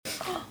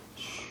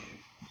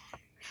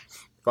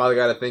Father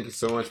God, I thank you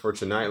so much for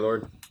tonight,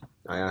 Lord.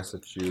 I ask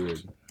that you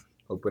would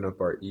open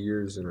up our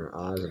ears and our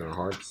eyes and our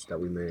hearts that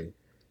we may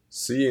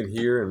see and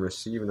hear and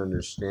receive and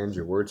understand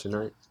your word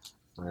tonight.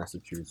 I ask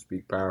that you would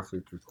speak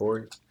powerfully through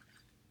Corey,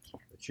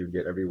 that you would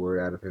get every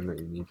word out of him that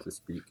you need to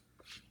speak.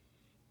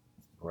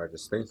 Lord, I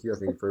just thank you. I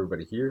thank you for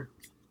everybody here.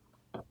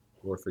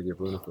 Lord,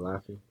 forgive Luna for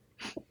laughing.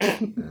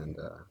 And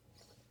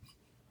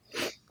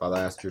Father,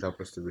 I ask you to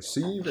help us to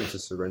receive and to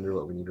surrender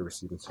what we need to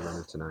receive and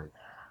surrender tonight.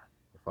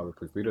 Father,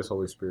 please lead us.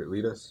 Holy Spirit,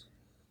 lead us.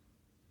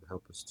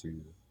 Help us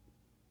to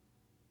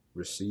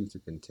receive, to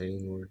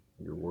contain, Lord,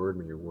 your word.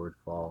 May your word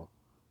fall.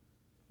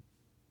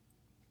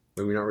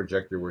 May we not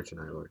reject your word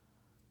tonight, Lord.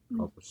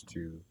 Help us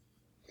to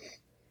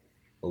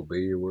obey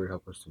your word.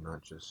 Help us to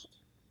not just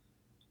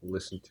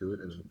listen to it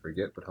and then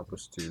forget, but help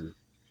us to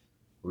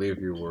live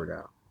your word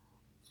out.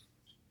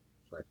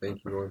 So I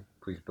thank you, Lord.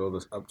 Please build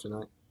us up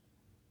tonight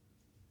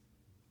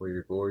for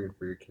your glory and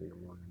for your kingdom,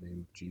 Lord. In the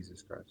name of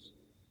Jesus Christ.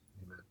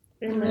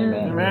 Amen.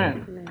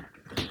 Amen.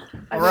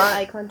 I All made right.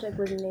 eye contact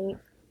with Nate.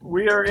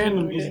 We are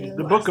in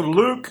the book of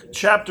Luke,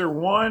 chapter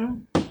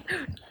 1,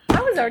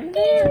 I was already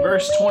there.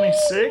 verse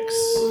 26.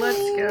 Let's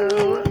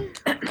go.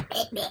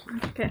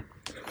 Okay.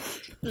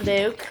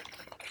 Luke.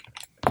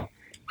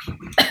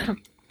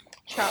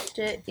 Chopped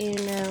it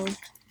in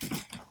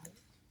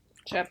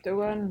Chapter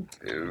 1.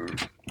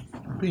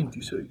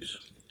 26.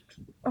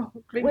 Oh,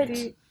 Wait.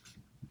 20.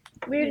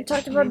 We already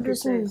talked about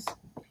this one.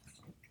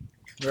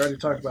 We already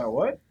talked about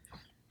what?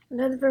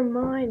 Never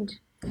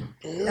mind.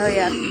 Oh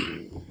yeah.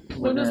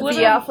 Luna's living.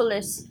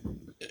 Theophilus.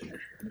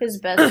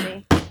 His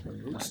bestie.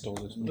 Luke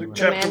The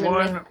chapter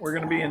man that 1, we're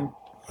going to be in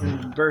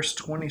verse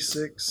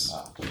 26.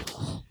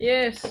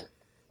 Yes.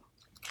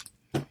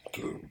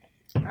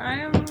 I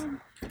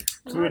am.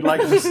 Who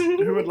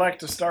would like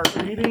to start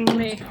reading?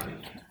 Me.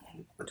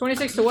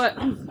 26 to what?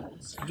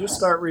 Just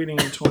start reading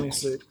in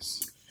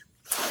 26.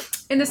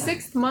 In the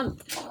 6th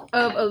month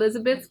of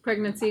Elizabeth's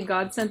pregnancy,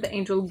 God sent the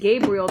angel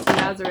Gabriel to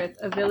Nazareth,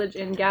 a village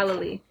in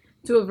Galilee,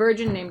 to a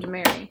virgin named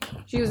Mary.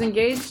 She was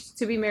engaged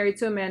to be married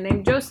to a man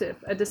named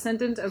Joseph, a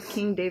descendant of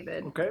King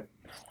David. Okay.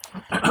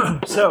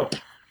 So,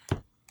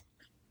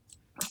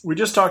 we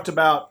just talked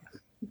about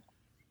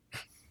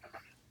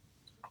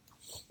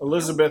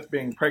Elizabeth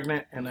being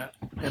pregnant in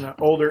an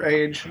older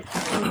age.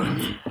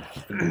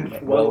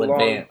 Well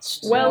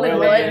advanced. Well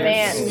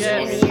advanced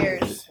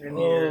Yes. in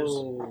years.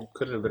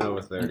 Couldn't have been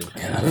over 30.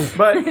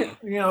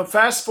 But,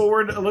 fast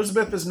forward,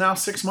 Elizabeth is now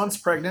 6 months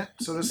pregnant.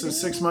 So this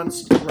is 6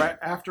 months right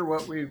after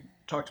what we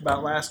talked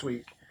about last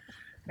week.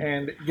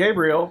 And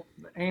Gabriel,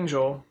 the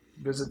angel,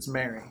 visits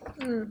Mary.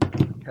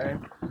 Okay.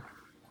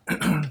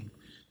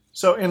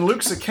 So in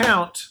Luke's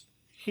account,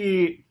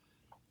 this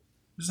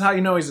is how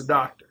you know he's a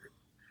doctor.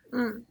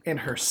 In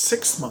her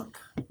 6th month,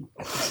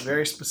 it's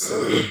very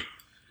specific.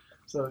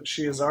 So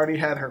she has already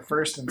had her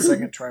first and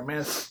second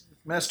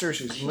trimester.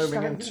 She's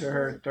moving into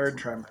her 3rd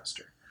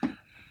trimester.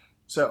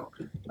 So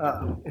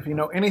if you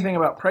know anything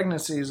about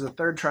pregnancies, the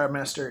 3rd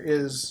trimester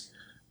is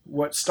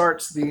what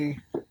starts the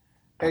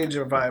age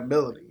of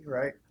viability,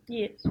 right?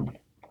 Yes.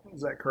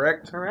 Is that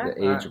correct?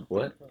 The age of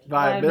what?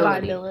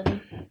 Viability.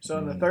 Viability. So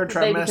in the 3rd The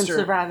baby can trimester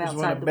survive is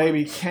when a outside the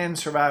baby can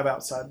survive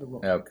outside the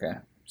womb. Okay.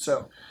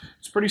 So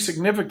it's pretty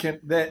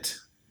significant that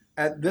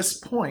at this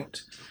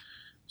point,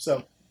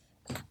 so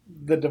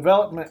the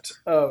development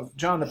of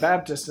John the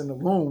Baptist in the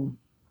womb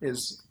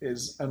is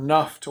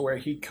enough to where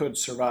he could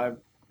survive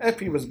if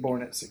he was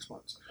born at 6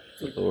 months.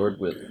 Lord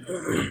willing.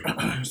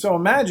 So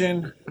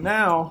imagine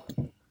now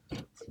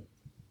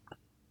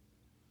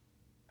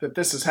that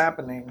this is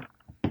happening.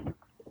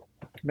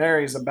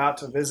 Mary's about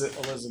to visit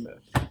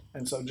Elizabeth.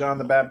 And so John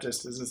the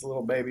Baptist is this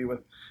little baby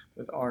with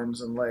arms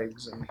and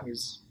legs, and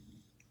he's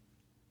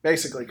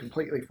basically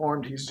completely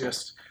formed. He's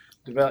just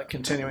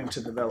continuing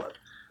to develop.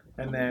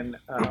 And then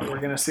we're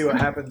going to see what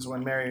happens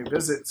when Mary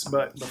visits.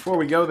 But before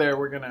we go there,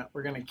 we're gonna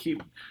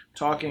keep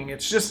talking.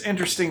 It's just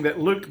interesting that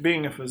Luke,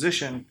 being a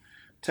physician,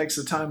 takes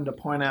the time to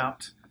point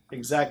out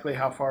exactly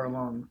how far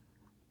along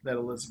that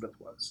Elizabeth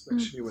was, that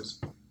she was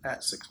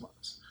at 6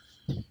 months.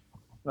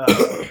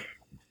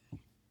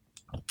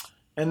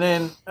 And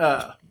then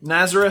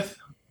Nazareth.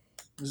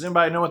 Does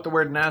anybody know what the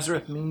word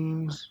Nazareth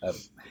means? A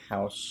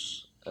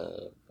house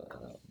of,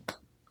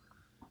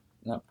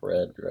 not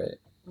bread, right?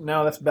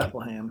 No, that's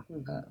Bethlehem.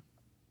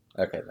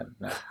 Okay, then.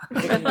 No.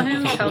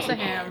 Bethlehem's house of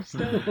ham.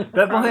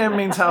 Bethlehem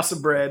means house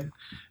of bread.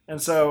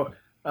 And so,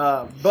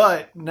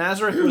 but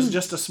Nazareth was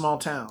just a small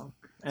town.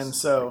 And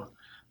so,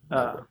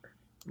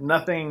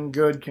 nothing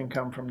good can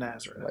come from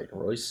Nazareth. Like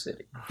Royce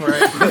City.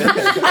 Right? I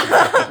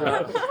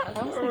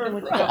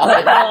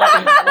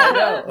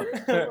know.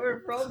 We're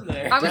from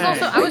there. I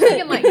was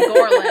thinking like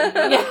Gorland.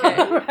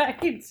 Yeah,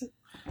 right.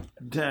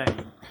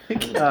 Dang.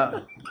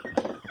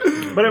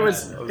 But it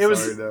was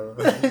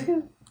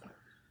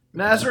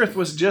Nazareth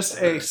was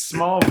just a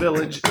small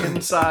village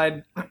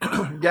inside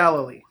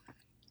Galilee.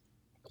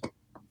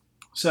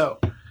 So,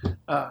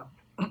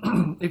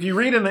 if you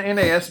read in the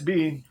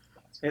NASB,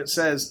 it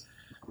says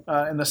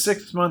in the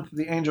 6th month,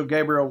 the angel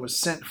Gabriel was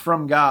sent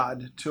from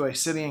God to a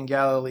city in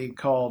Galilee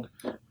called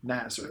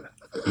Nazareth.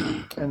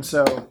 And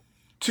so,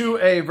 to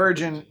a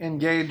virgin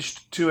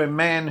engaged to a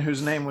man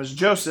whose name was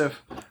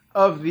Joseph,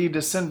 of the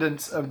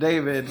descendants of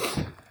David,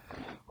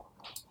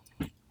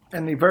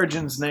 and the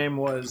virgin's name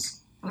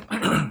was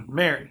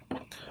Mary.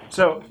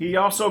 So he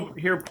also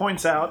here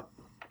points out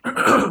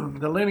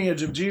the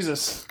lineage of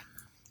Jesus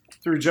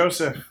through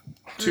Joseph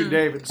to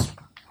David's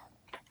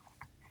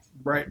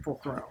rightful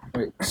throne.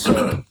 Wait,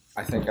 so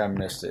I think I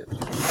missed it.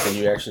 Can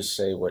you actually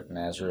say what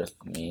Nazareth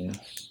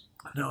means?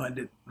 No, I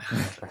didn't.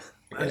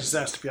 I just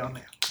asked to be on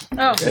there.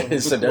 Oh. So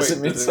does it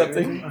mean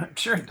something? I'm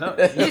sure it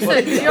does. He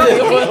said, he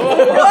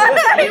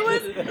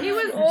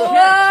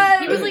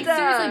was like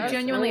seriously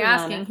genuinely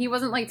asking. He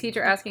wasn't like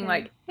teacher asking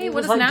like, hey,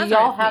 what does Nazareth do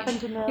y'all mean? happen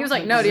to know? He was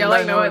like, no, do y'all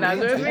like know what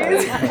Nazareth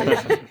means?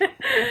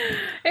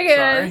 Hey guys,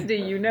 Sorry. do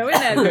you know what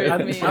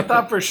Nazareth means? I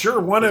thought for sure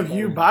one of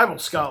you Bible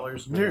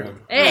scholars knew.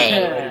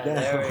 Hey!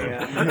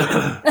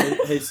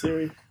 Hey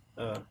Siri.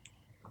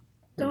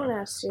 Don't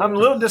ask I'm a you.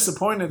 little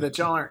disappointed that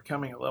y'all aren't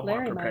coming a little more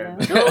Larry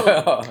might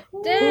prepared. know.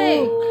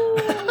 Dang.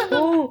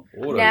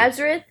 What a-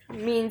 Nazareth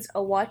means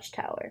a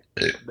watchtower,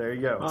 There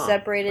you go.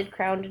 separated,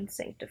 crowned, and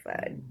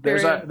sanctified.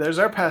 There's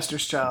our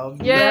pastor's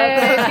child.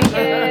 Yay!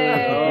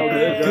 Oh,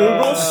 good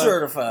Google job.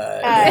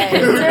 certified. I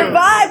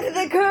survived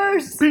the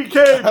curse.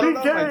 PK, I don't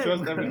know if I PK.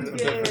 trust everything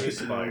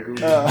that's by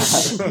Google. Are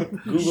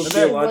Google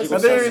theological.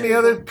 there any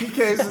other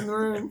PKs in the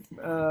room?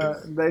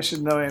 They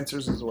should know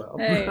answers as well.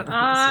 Hey,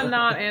 I'm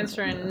not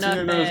answering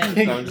Tina knows-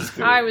 nothing. No, I'm just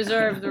kidding. I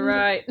reserve the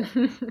right.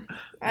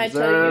 I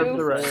Reserve tell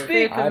the you. right.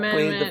 Fifth I plead the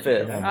Amendment.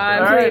 fifth. I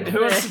All right, plead who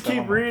the wants fifth. to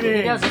keep He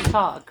reading? doesn't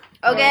talk.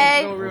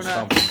 Okay. Go ruin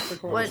up.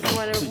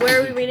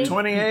 Where are we reading?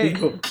 28.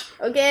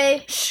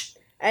 Okay.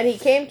 And he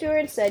came to her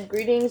and said,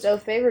 "Greetings, O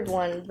favored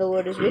one, the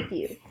Lord is with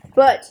you."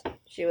 But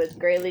she was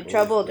greatly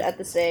troubled at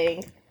the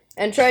saying,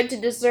 and tried to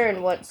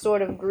discern what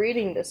sort of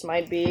greeting this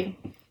might be.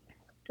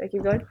 Do I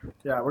keep going?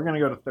 Yeah, we're going to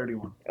go to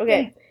 31.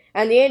 Okay.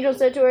 And the angel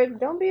said to her,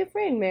 "Don't be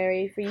afraid,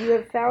 Mary, for you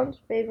have found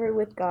favor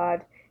with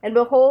God. And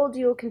behold,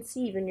 you will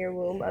conceive in your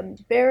womb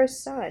and bear a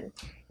son,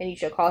 and you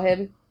shall call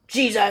him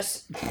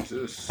Jesus."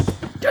 Jesus.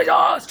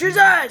 Jesus!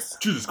 Jesus!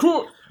 Jesus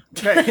Christ.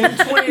 Okay, in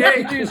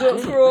 28.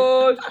 Jesus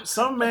Christ!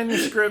 Some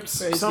manuscripts,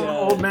 Praise some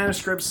God. old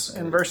manuscripts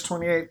in verse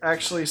 28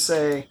 actually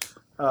say,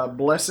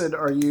 "Blessed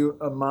are you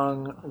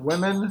among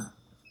women,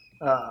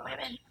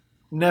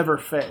 never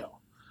fail."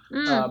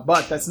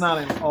 But that's not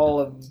in all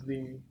of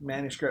the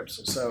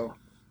manuscripts, so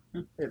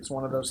it's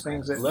one of those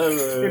things that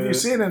if you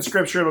see it in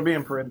scripture, it'll be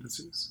in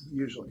parentheses,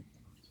 usually.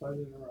 Sorry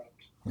to interrupt.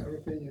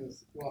 Everything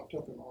is locked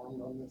up and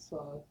armed on this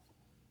side.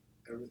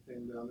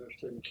 Everything down there is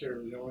taken care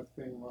of. The only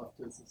thing left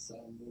is the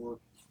soundboard.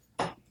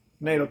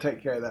 Nate will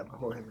take care of that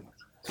before he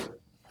leaves.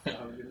 Thank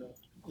you,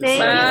 Bye,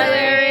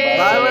 Larry.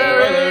 Bye,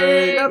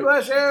 Larry. God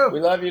bless you. We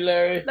love you,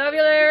 Larry. Love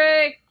you,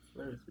 Larry.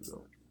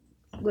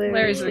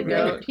 Larry's the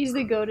goat. He's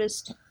the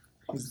goatest.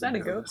 Is that a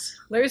goat?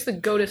 Larry's the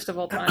goatest of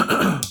all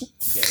time.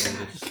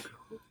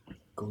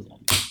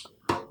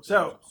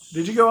 So,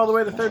 did you go all the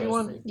way to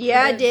 31?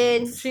 Yeah, I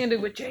did. She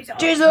ended with Jesus.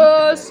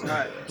 Jesus! All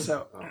right,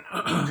 so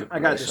I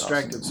got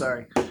distracted,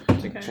 sorry.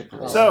 Okay.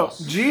 So,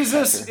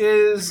 Jesus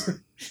is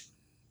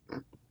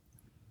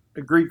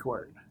a Greek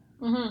word.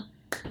 Mm-hmm.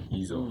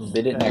 Jesus.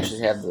 They didn't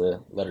actually have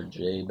the letter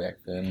J back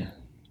then.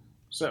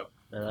 So,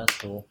 Yeah, that's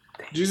cool.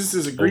 Jesus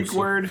is a Greek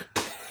word.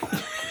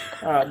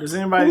 Does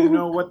anybody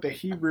know what the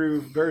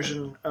Hebrew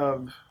version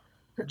of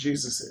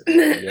Jesus is?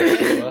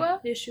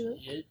 Yeshua.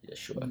 Yeshua.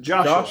 Yeshua.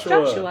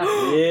 Joshua.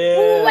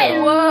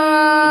 Yeah.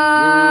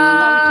 Whoa!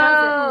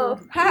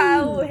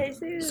 How?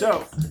 Jesus.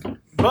 So,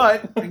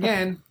 but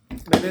again,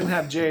 they didn't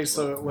have J,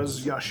 so it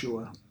was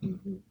Yeshua.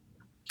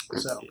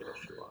 So,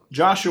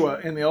 Joshua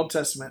in the Old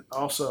Testament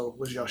also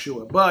was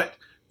Joshua, but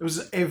it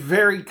was a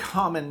very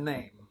common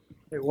name.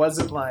 It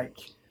wasn't like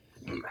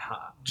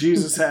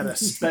Jesus had a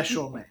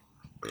special name.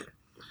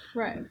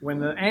 Right. When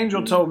the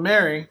angel told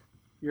Mary,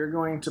 "You're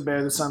going to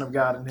bear the Son of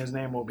God, and his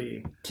name will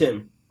be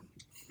Tim.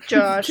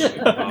 Josh.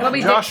 Let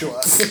me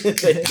Joshua,"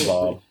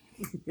 Bob.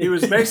 he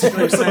was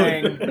basically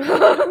saying,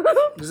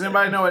 does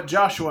anybody know what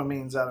Joshua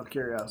means out of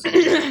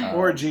curiosity?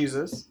 Or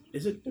Jesus?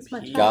 Is it It's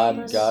much God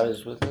better. God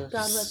is with us.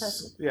 God with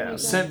us. Yeah,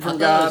 sent I from thought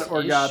God it or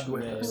was God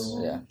with Ishmael. us.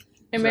 Yeah.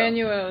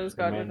 Emmanuel is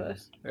God with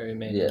us.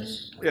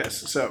 Yes. Yes,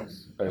 so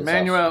But it's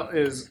Emmanuel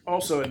is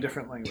also a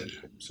different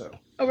language. So,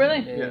 Oh, really?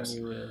 yes.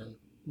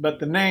 But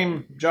the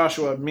name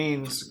Joshua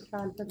means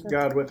God with us.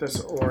 God with us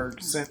or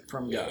sent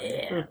from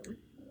God.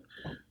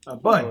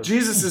 But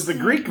Jesus is the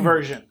Greek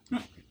version,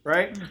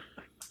 right?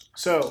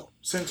 So,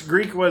 since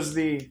Greek was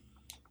the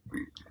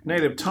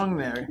native tongue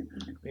there,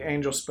 the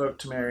angel spoke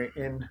to Mary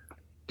in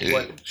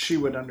what she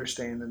would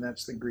understand, and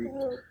that's the Greek.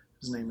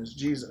 His name is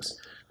Jesus.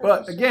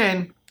 But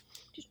again,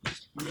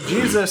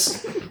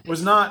 Jesus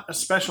was not a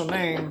special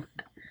name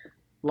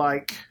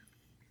like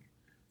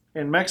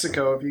in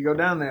Mexico, if you go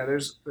down there,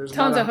 there's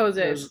Tons about of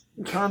Jose. there's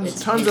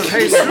tons of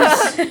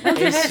Jesus.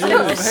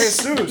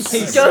 Jesus.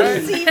 Jesus.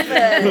 Josephus.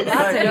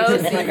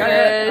 Like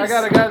I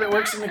got a guy that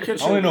works in the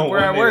I only know kitchen where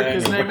I one work. man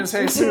His anyway. name is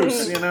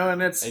Jesus,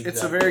 and it's a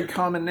Exactly. very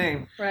common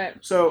name. Right.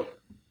 So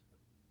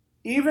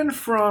even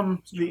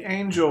from the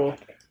angel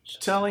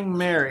telling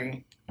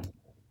Mary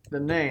the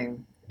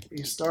name,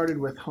 he started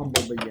with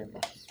humble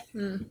beginnings.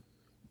 Mm.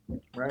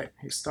 Right?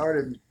 He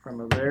started from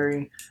a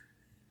very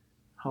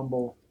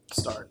humble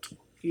start.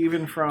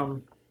 Even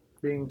from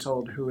being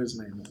told who his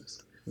name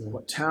is,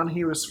 what town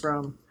he was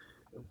from.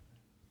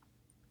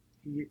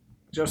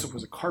 Joseph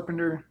was a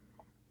carpenter,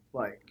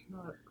 like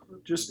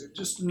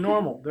just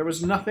normal. There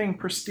was nothing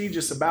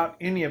prestigious about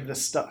any of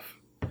this stuff.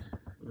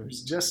 It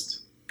was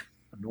just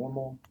a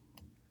normal,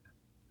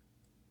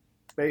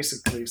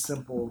 basically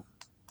simple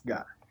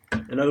guy.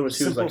 In other words,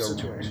 he was Simple like a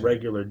situation.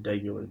 regular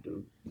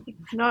dude.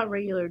 Not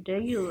regular.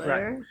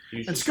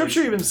 And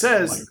Scripture even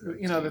says,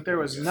 that there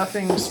was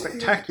nothing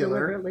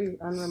spectacular. Deliberately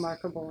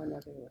unremarkable in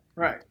every way.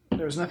 Right.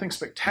 There was nothing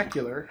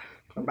spectacular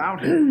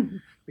about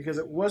him because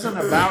it wasn't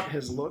about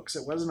his looks.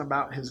 It wasn't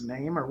about his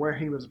name or where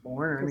he was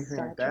born or anything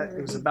like that.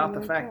 It was about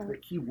the fact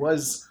that he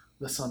was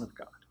the Son of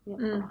God.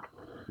 Mm.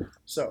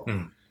 So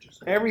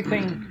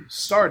everything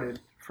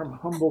started from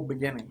humble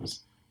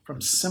beginnings,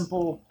 from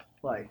simple,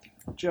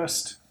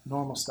 just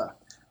normal stuff.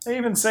 They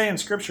even say in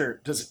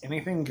Scripture, does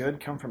anything good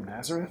come from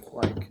Nazareth?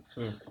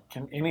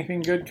 Can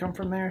anything good come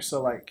from there?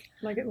 So, Like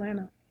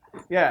Atlanta.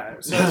 yeah.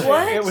 So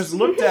What? it was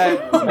looked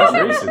at. That's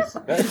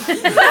racist.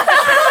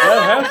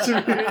 That has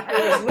to be.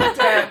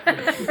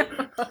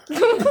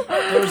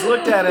 It was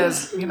looked at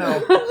as,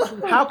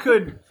 how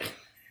could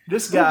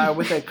this guy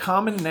with a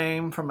common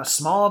name from a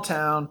small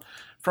town,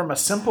 from a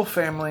simple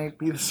family,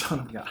 be the Son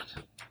of God?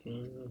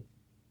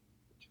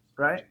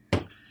 Right?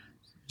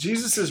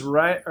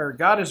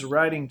 God is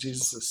writing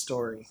Jesus'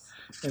 story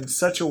in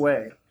such a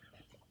way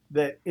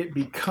that it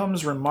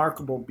becomes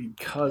remarkable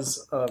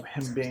because of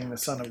him being the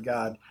Son of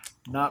God,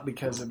 not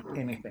because of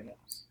anything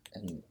else.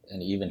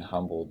 And even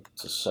humbled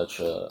to such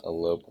a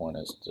low point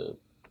as to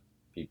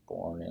be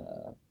born in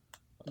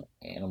an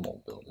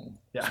animal building.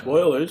 Yeah.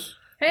 Spoilers.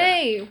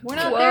 Hey, we're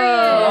not Whoa. there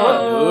yet.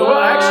 Well,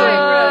 What's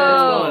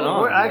going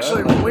on,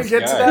 actually, bro? when we get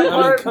to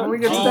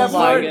that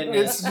part,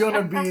 goodness. it's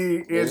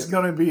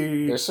gonna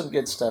be There's some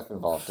good stuff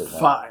involved in that.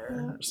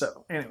 fire.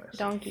 So, anyways,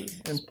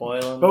 Donkeys.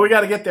 Spoiling. but we got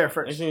to get there I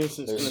first. think it's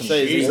gonna There's some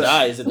say he Jesus.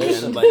 dies at the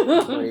There's end. some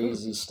Like,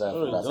 crazy stuff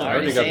Oh, about I I that.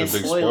 already got the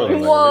big Spoiler.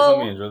 spoiler. Whoa. Like,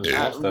 this means really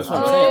that's stuff. what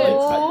I'm saying.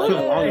 Like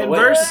along the In way.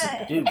 verse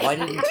Dude, why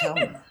didn't you tell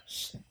me?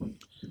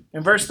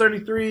 in verse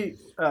 33,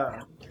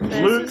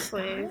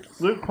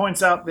 Luke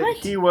points out that What?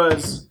 he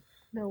was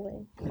No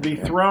way. the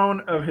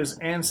throne of his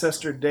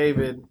ancestor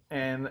David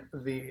and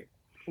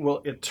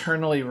will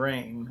eternally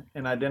reign,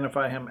 and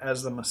identify him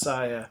as the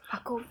Messiah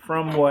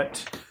from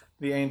what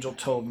the angel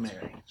told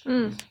Mary.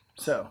 Mm.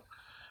 So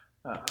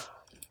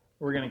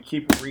we're going to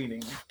keep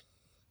reading.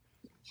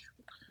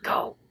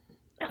 Go.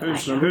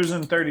 Who's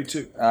in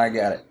 32? I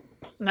got it.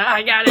 Nah,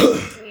 I got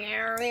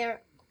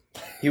it.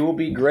 He will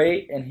be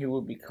great, and he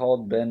will be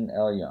called Ben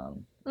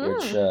Elyon,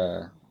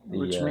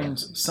 Which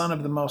means son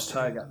of the Most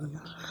High God.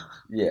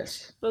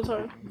 Yes, That's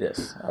hard.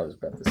 yes, I was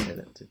about to say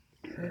that too.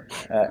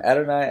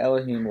 Adonai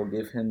Elohim will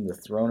give him the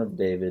throne of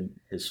David,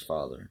 his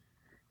father.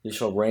 He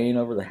shall reign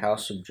over the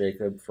house of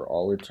Jacob for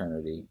all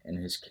eternity, and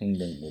his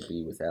kingdom will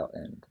be without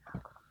end.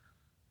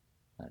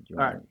 Do you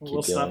All want right, to keep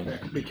we'll stop going? there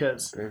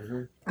because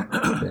Ben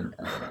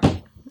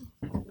Elyon.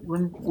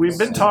 we've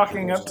been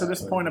talking up to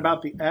this point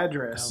about the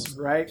address,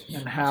 right?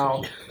 And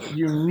how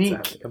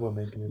unique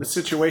the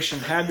situation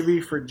had to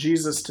be for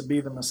Jesus to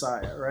be the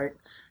Messiah, right?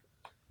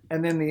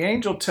 And then the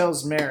angel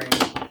tells Mary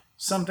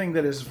something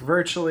that is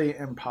virtually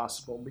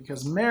impossible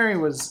because Mary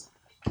was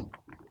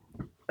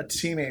a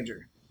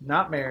teenager,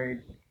 not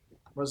married,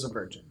 was a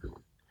virgin.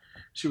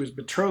 She was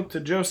betrothed to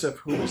Joseph,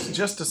 who was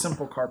just a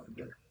simple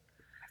carpenter.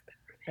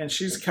 And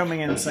she's coming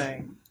in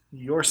saying,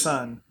 your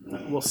son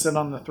will sit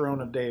on the throne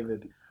of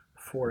David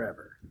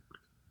forever.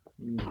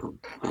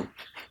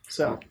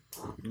 So,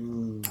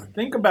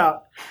 think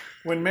about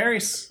when Mary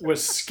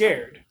was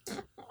scared.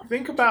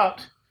 Think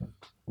about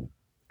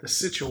the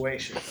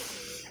situation.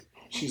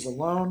 She's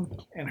alone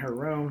in her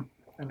room.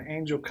 An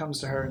angel comes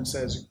to her and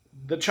says,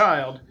 the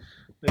child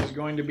that is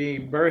going to be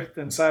birthed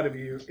inside of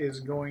you is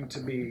going to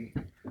be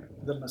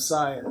the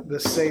Messiah, the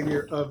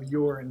Savior of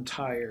your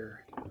entire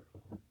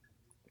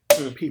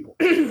people.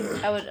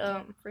 I would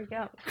freak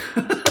out.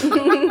 Just a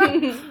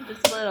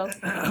little.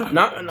 I'm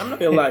not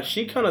gonna lie.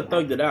 She kind of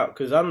thugged it out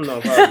because I don't know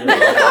if I was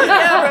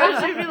Yeah,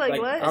 bro. She'd be like,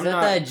 Like, what? Is I'm that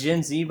not- that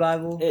Gen Z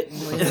Bible?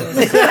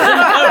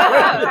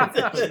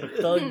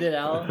 Thugged it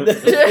out.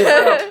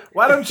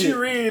 Why don't you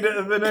read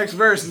the next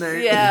verse,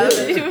 Nate? Yeah.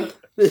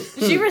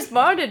 She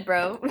responded,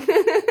 bro.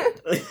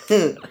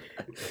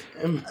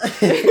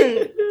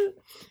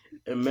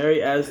 And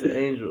Mary asked the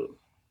angel,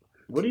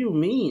 what do you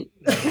mean?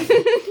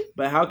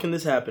 But how can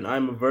this happen? I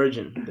am a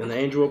virgin. Then the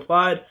angel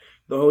replied,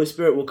 the Holy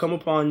Spirit will come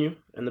upon you,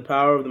 and the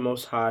power of the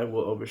Most High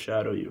will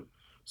overshadow you.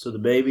 So the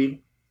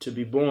baby to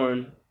be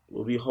born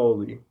will be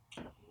holy,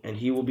 and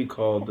he will be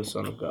called the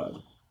Son of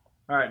God.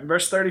 All right, in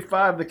verse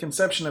 35, the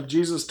conception of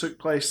Jesus took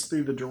place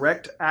through the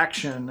direct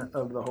action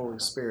of the Holy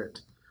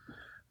Spirit.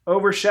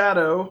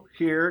 Overshadow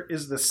here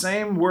is the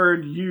same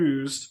word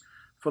used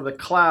for the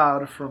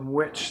cloud from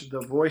which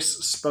the voice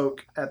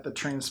spoke at the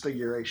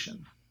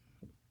transfiguration.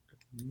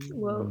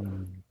 Whoa.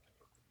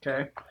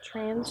 Okay?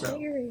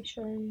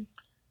 Transfiguration.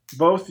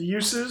 Both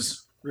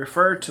uses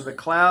refer to the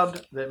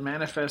cloud that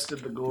manifested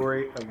the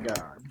glory of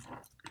God.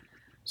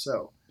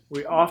 So,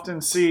 we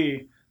often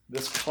see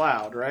this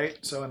cloud, right?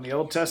 So in the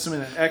Old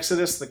Testament, in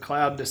Exodus, the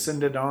cloud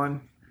descended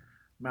on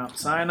Mount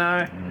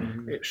Sinai.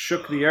 It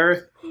shook the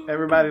earth.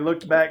 Everybody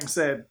looked back and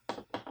said,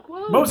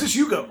 Whoa. Moses,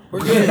 you go.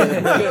 We're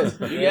good. We're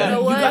good. You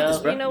know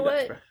what? bro. You know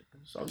what?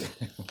 It's all good.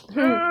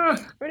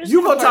 We're just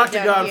You go gonna talk party to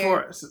down God here.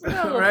 for us. We're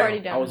gonna go party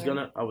Right? down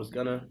I was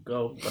gonna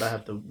go, but I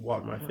have to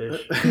walk my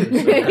fish.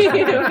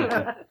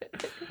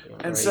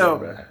 And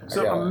so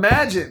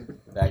imagine,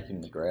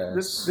 Vacuum the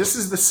grass. this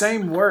is the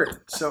same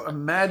word. So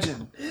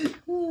imagine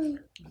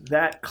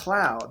that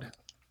cloud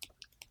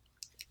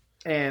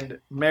and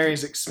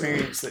Mary's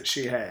experience that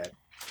she had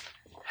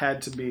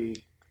to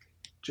be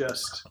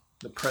just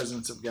the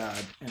presence of God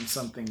and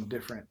something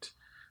different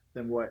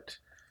than what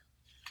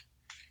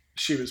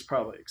she was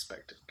probably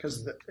expecting,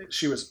 because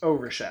she was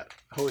overshadowed.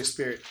 The Holy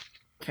Spirit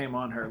came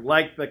on her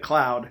like the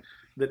cloud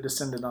that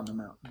descended on the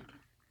mountain.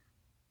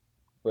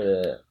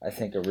 But I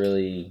think a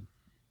really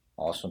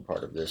awesome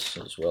part of this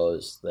as well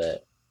is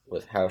that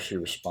with how she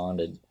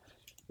responded,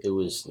 it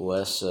was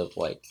less of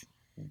like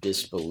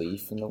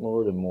disbelief in the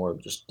Lord and more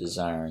of just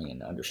desiring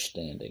and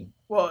understanding.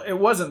 Well, it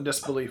wasn't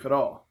disbelief at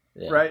all,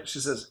 Yeah. right? She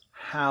says,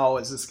 how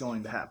is this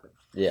going to happen?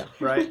 Yeah.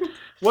 Right?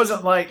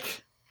 Wasn't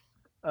like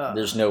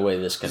There's no way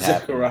this could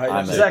happen. Zechariah.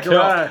 I'm a-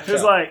 Zechariah. It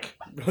was like,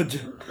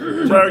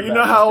 bro, you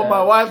know how old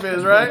my wife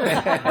is, right?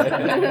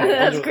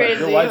 That's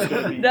crazy. Your wife's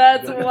gonna be-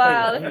 That's He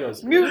wild.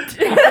 goes, Mute.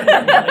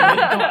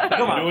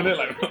 Come on. Doing it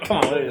like, come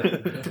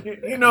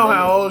on. You know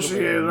how old she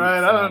is,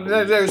 right?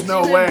 There's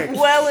no way.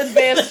 Well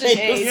advanced in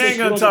age. You ain't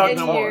gonna talk in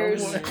no more.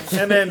 years.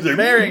 And then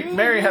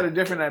Mary had a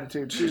different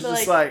attitude. She was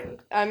just like,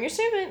 I'm your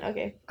servant.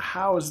 Okay.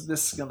 how is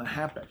this gonna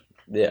happen?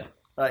 Yeah.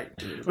 Like,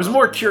 it was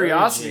more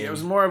curiosity. It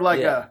was more of like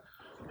Yeah.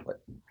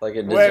 Like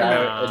a Wait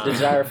a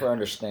desire for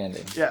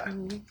understanding. yeah,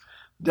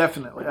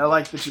 definitely. I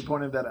like that you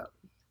pointed that out.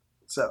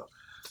 So,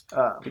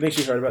 You think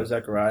she heard about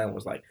Zechariah and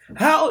was like,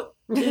 how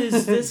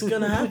is this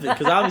going to happen?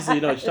 Because obviously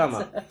you know what you're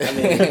talking about. I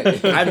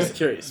mean, I'm just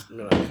curious. You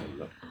know,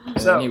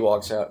 And So- then he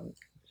walks out. And,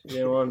 You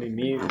don't want to be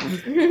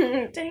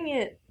mute. Dang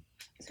it.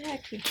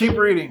 Zach, keep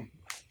reading.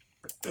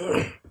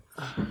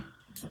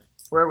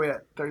 Where are we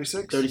at?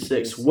 36?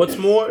 36. What's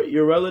more,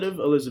 your relative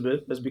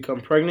Elizabeth has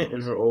become pregnant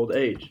in her old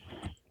age.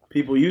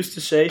 People used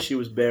to say she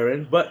was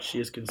barren, but she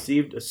has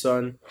conceived a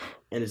son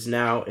and is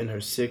now in her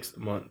 6th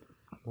month.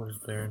 What is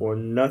there? For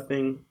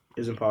nothing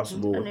is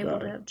impossible with unable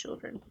to God. have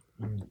children.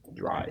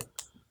 Dry.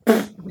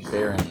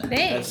 barren.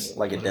 Dang. That's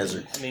like a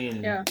desert. I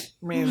mean, Yeah.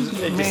 I mean,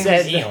 it just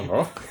says Eon,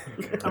 bro.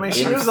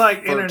 she was like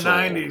in her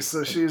Infertile. 90s,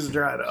 so she's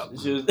dried up.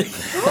 She was-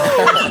 That's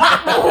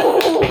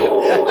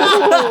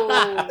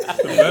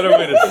a better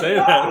way to say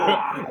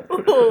that.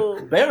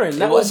 barren. It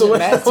That was the wasn't way.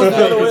 Matt That was the other way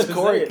tonight. It to was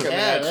Corey say it. coming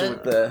Yeah, at you that-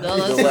 with the, no,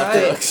 the that's left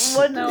right. hooks.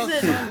 What does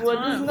it? What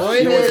does Boy, not?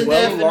 She there's was a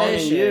well along in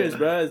definition. years,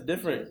 bro. It's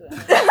different. She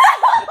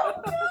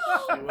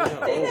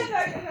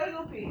wasn't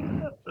old.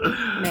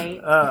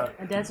 Nate, Uh,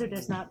 a desert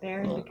is not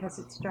barren because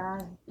it's dry.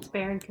 It's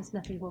barren because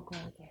nothing will grow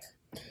there.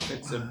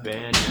 It's a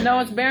band. No,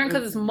 it's barren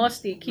because it's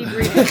musty. Keep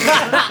reading.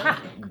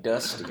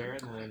 Dusty.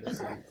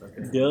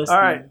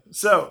 all right,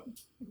 so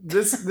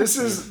this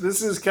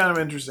is kind of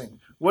interesting.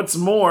 What's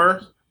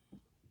more,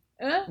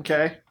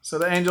 okay, so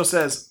the angel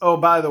says, oh,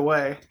 by the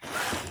way,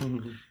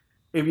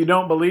 if you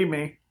don't believe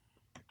me,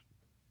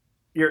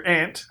 your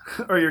aunt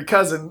or your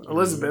cousin,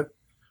 Elizabeth,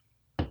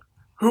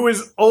 who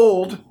is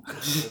old,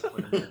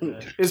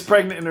 is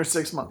pregnant in her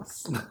 6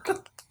 months.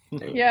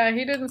 Yeah,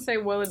 he didn't say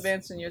well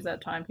advanced in years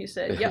that time. He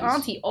said, your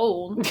auntie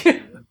old.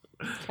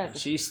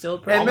 She's still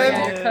And pregnant.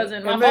 then, Oh, your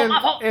cousin. and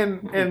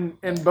then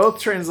in both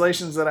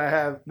translations that I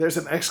have, there's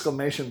an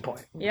exclamation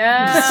point.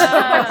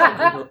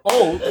 Yeah.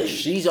 Old.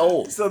 She's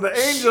old. So the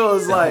angel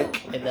is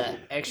like, And the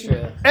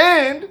extra.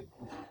 and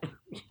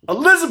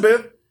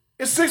Elizabeth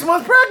is 6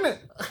 months pregnant.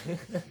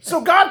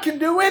 So God can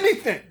do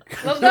anything.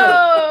 Let's go.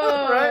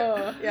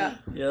 Right? Yeah.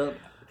 Yep.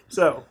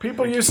 So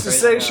people used to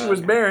say she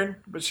was barren,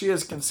 but she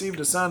has conceived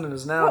a son and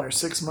is now in her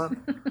 6th month.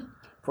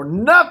 For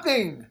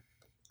nothing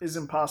is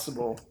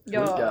impossible with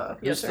Yo. God.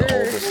 Yes, Who's the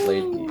sir. oldest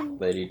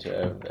lady to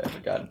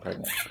have gotten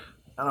pregnant?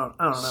 I don't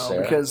know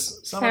Sarah?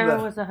 because some Sarah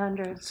of was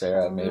 100.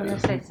 Sarah, I'm maybe. gonna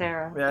say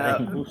Sarah.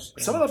 the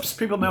some of the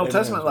people in the Old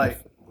Testament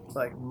like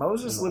Like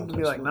Moses lived to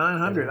be like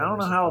 900. I don't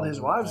know how old his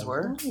wives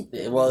were.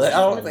 Yeah, well, I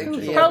don't think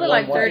he had Probably one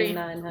like wife. 30.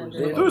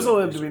 900. Methuselah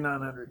lived to be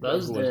 900.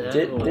 Those did.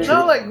 Did-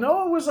 No, like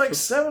Noah was like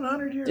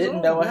 700 years Didn't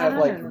old. Noah have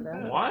like?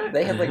 What?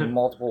 They had like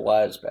multiple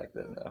wives back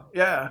then, though.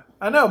 Yeah,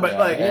 I know, but Yeah,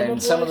 like,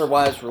 and some of their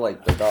wives were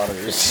like the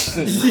daughters.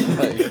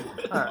 Like,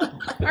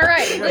 All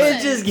right, It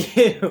listen. just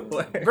get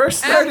worse.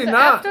 verse After, 39.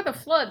 after the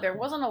flood, there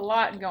wasn't a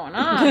lot going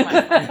on.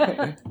 My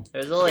friend.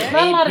 There's only Not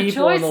a lot of 8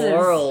 people in the choices. It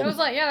world. was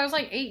like, yeah, there was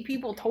like 8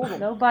 people total.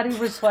 Nobody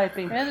was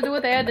swiping. They had to do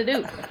what they had to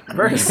do.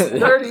 Verse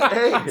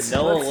 38.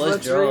 Noah was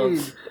Let's drunk.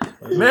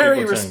 read. Mary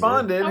People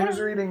responded. turn Who's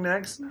reading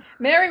next?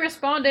 Mary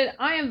responded,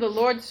 I am the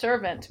Lord's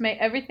servant. May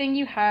everything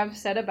you have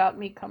said about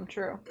me come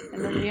true.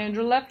 And then the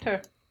angel left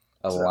her.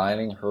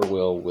 aligning her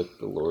will with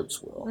the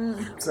Lord's will.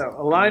 So,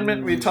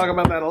 alignment, we talk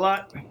about that a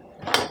lot.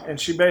 And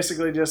she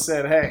basically just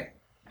said, hey,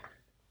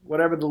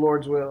 whatever the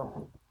Lord's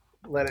will,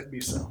 let it be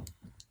so.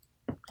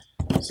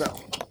 So,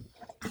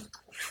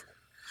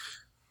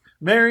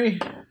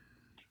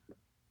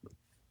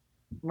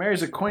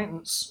 Mary's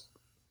acquaintance.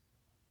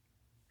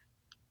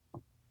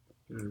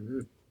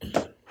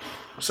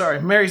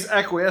 Sorry, Mary's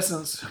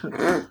acquiescence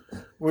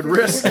would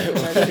risk.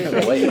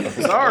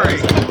 Sorry,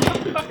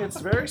 it's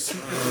very.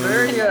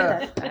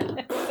 So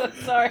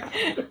sorry.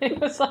 It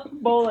was like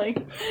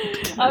bowling.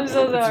 I'm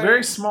so sorry. It's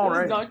very small,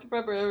 There's right? Dr.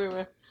 Pepper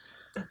everywhere.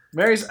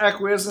 Mary's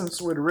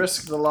acquiescence would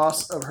risk the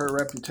loss of her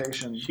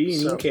reputation. She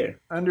didn't even care.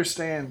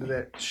 Understand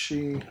that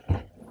she,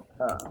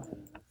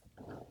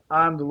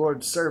 I'm the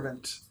Lord's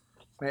servant.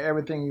 May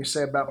everything you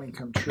say about me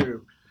come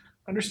true.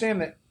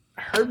 Understand that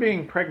her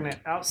being pregnant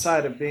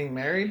outside of being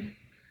married,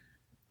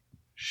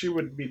 she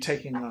would be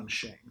taking on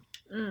shame.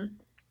 Mm.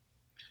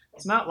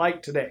 It's not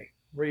like today,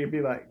 where you'd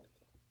be like,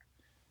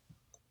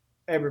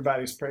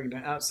 everybody's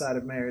pregnant outside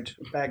of marriage.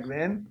 Back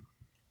then,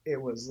 it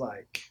was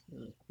like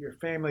your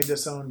family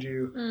disowned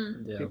you.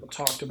 Mm. Yeah. People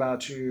talked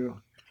about you.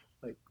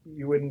 Like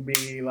you wouldn't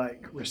be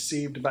like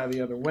received by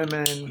the other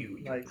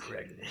women. Like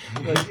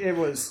it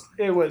was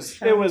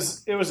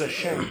a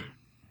shame.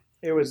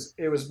 It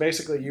was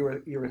basically you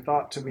were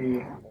thought to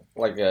be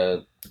Like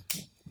a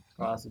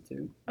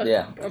Prostitute.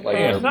 yeah, like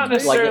Yeah, a not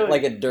necessarily-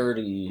 like a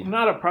dirty.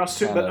 not a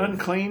prostitute but Kind of.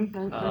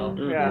 unclean. Oh.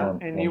 Yeah,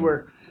 and you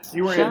were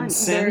in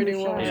sin.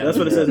 Yeah. That's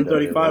what it says in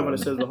 35 when it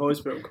says the Holy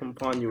Spirit will come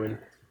upon you and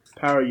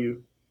power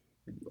you,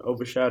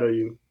 overshadow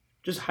you,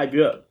 just hype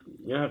you up.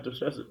 You don't have to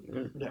stress it.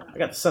 Yeah. I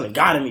got the Son of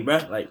God in me, bro.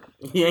 Like,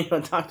 he ain't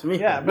gonna talk to me.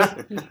 Yeah,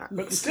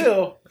 but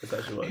still, That's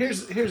how she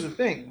was. here's the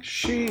thing.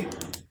 She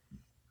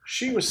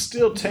was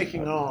still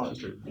taking on.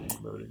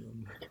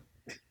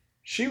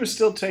 She was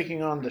still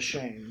taking on the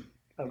shame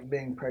of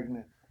being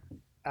pregnant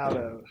out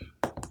of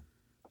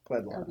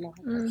wedlock.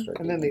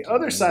 And then the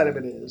other side of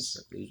it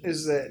is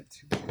that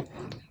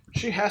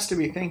she has to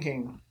be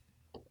thinking,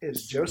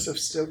 is Joseph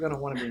still going to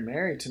want to be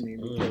married to me?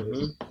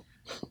 Because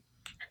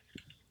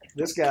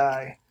this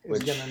guy is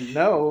Which- going to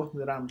know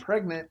that I'm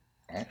pregnant.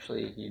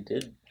 Actually, he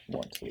did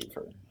want to leave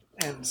her.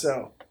 And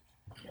so,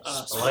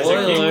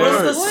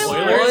 Spoiler.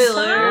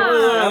 Spoiler.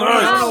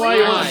 I don't know why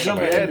you want to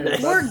jump ahead.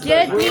 We're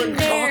getting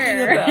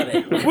there. About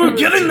it. We're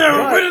getting there.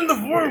 We're right in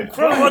the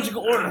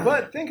chronological order.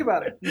 But think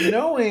about it.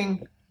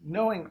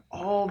 Knowing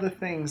all the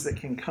things that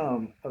can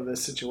come of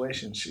this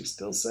situation, she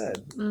still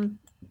said,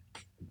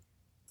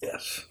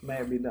 Yes.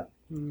 may it be done.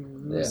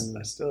 Yeah.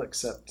 I still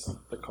accept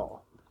the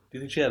call. Do you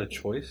think she had a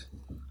choice?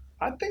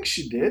 I think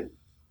she did.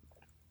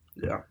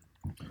 Yeah.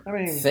 I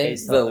mean, Thank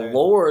Based the on her.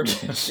 Lord.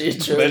 She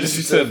chose Imagine she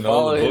to said no,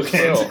 follow the his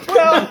book will. ends.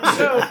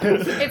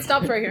 well, so It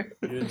stops right here.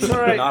 all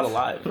right. Not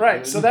alive.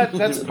 Right, so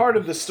that's part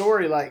of the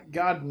story. Like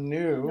God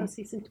knew, No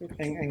season 2.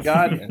 and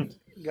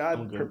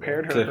God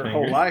prepared her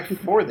whole life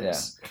for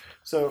this.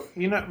 So I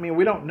mean,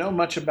 we don't know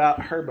much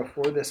about her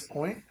before this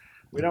point.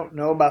 We don't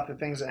know about the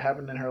things that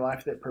happened in her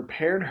life that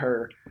prepared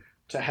her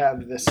to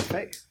have this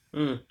faith.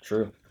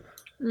 True.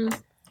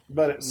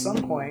 But at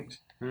some point,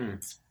 Hmm.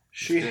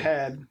 she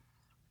had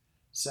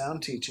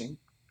sound teaching,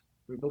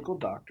 biblical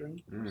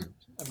doctrine. Mm.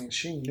 I mean,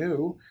 she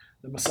knew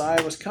the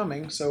Messiah was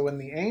coming. So when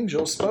the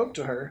angel spoke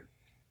to her,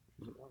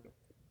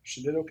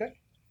 she did okay.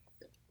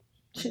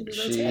 She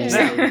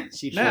Now,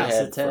 She Now- passed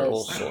the had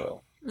fertile test.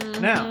 soil.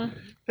 Now,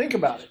 think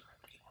about it.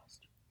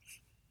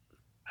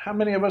 How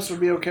many of us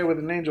would be okay with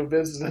an angel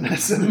visiting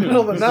us in the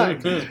middle of the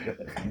night?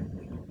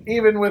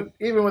 Even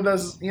with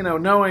us,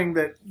 knowing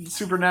that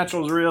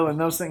supernatural is real and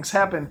those things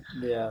happen,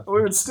 Yeah.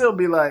 we would still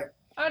be like,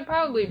 I'd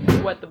probably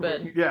wet the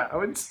bed. yeah,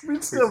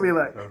 we'd still be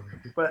like,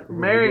 but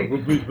Mary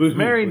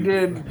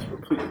did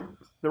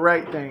the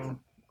right thing,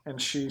 and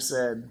she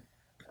said,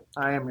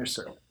 I am your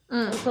servant.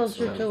 I'm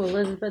closer to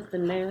Elizabeth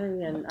than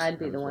Mary, and I'd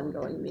be the one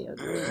going the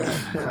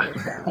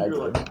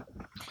other way.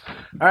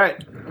 All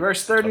right,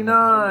 verse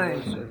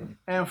 39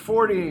 and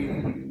 40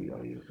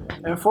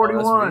 and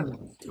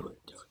 41.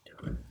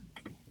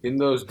 In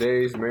those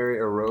days, Mary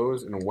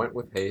arose and went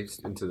with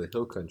haste into the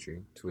hill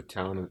country to a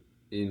town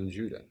in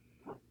Judah.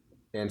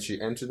 And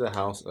she entered the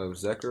house of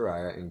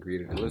Zechariah and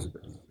greeted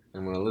Elizabeth.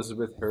 And when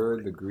Elizabeth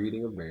heard the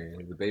greeting of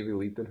Mary, the baby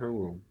leaped in her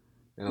womb,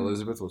 and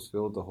Elizabeth was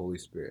filled with the Holy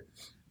Spirit.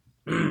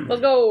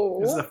 Let's go.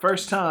 This is the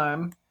first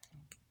time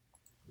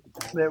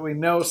that we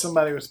know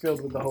somebody was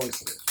filled with the Holy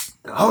Spirit.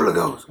 The Holy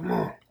Ghost, come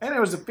on. And it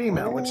was a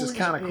female, which is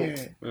kind of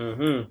cool.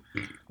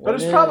 Mm-hmm. But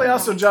it's probably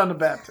also John the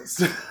Baptist.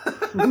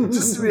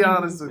 Just to be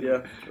honest with you.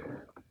 Yeah.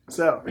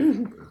 So,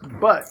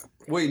 but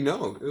Wait,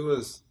 no, it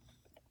was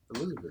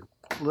Elizabeth.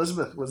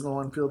 Elizabeth was the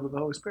one filled with the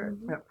Holy Spirit.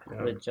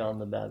 Yeah. With John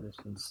the Baptist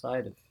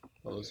inside of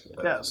Elizabeth.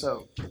 Yeah,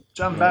 so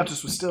John the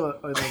Baptist was still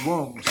in the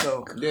womb,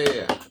 so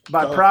Yeah.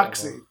 by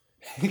proxy,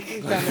 John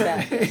the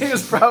Baptist. he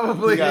was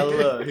probably. He got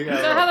love. He Is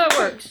got that how love. that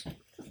works?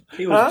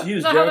 He Huh? was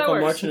Is that how that Jericho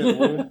works? marching in the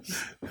womb.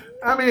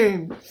 I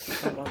mean,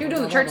 You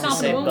doing the church stomp in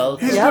Say the womb?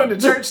 both. he's Yep. doing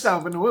the church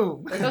stomp in the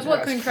womb. That's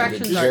what The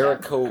contractions are.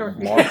 Jericho Correct.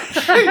 March.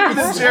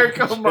 The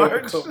Jericho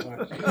March. Walls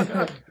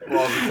are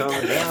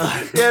coming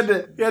down. He had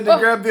to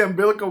grab the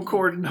umbilical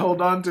cord and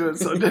hold on to it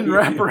so it didn't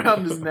wrap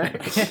around his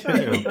neck.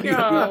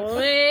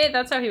 Golly,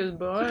 that's how he was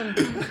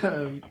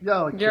born.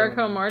 Y'all are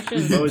Jericho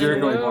marching. Bo in the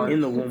Jericho womb.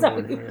 in the womb.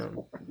 Sorry. Yeah.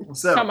 killing. How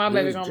So, my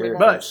baby gonna be born.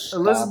 but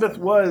Elizabeth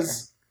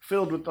was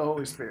filled with the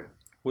Holy Spirit.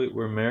 Wait,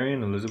 were Mary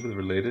and Elizabeth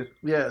related?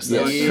 Yes,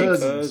 they Yes. were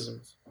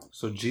cousins.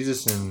 So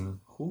Jesus and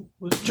who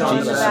was John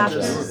the They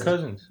Baptist. were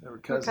cousins. They were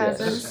Cousins.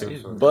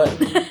 cousins. But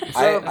I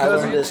So,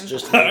 learned this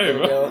just a little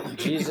bit ago.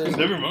 Jesus,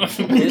 Never mind.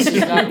 this is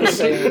not the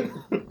same.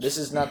 This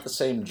is not the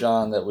same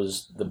John that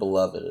was the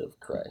beloved of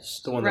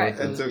Christ. The one Right.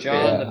 that That's okay.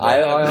 John the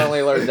I Baptist.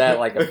 only learned that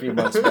like a few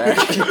months back.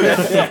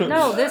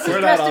 No, this is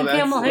We're not Preston on that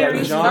Campbell side.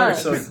 Harry's John.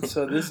 son.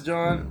 So this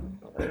John.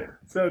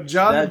 So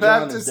John the That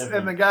John is Baptist different.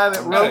 and the guy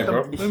that wrote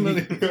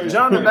the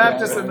John the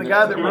Baptist and the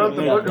guy that wrote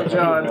the book of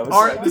John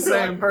aren't the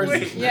same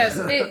person. Yes,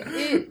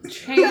 it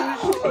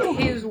changed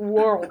his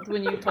world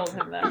when you told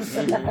him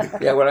that.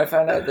 Yeah, when I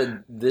found out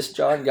that this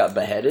John got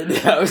beheaded,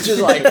 I was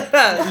just like,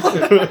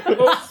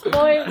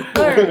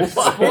 Spoilers.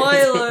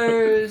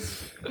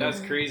 Spoilers.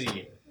 That's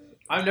crazy.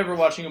 I'm never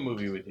watching a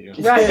movie with you.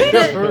 Right.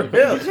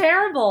 Yeah.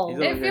 Terrible.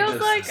 It feels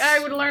like I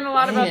would learn a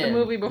lot about the Man.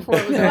 movie before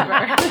it was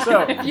over.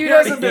 So If he you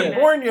hasn't don't- been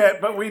born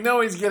yet, but we know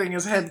he's getting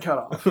his head cut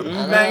off. Thank you,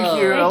 Thank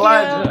you.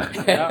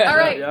 Elijah. All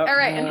right, Yep. all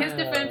right. In his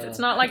defense, it's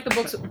not like the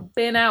book's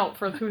been out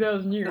for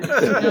 2,000 years. You know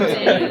what I'm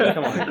saying?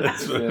 Come on.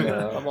 That's you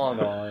know, Come on,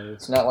 guys.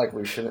 it's not like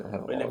we shouldn't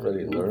have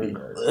already learned.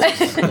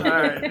 All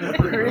right,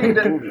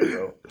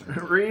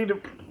 read.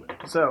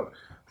 So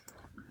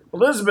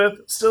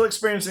Elizabeth, still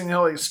experiencing the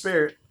Holy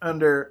Spirit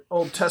under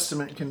Old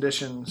Testament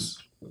conditions,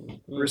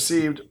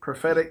 received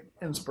prophetic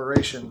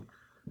inspiration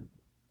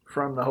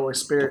from the Holy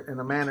Spirit in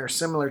a manner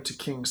similar to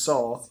King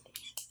Saul.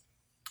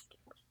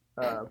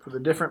 For the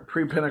different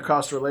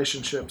pre-Pentecost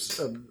relationships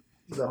of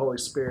the Holy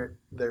Spirit,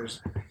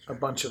 there's a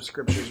bunch of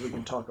scriptures we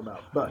can talk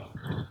about. But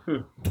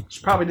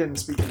she probably didn't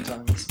speak in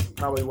tongues.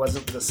 Probably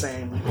wasn't the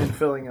same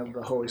infilling of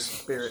the Holy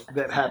Spirit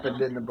that happened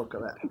in the book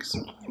of Acts.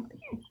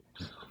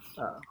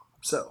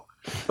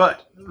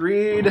 But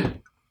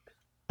read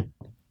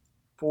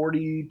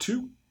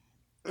 42.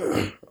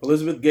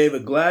 Elizabeth gave a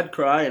glad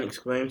cry and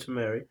exclaimed to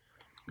Mary,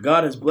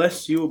 God has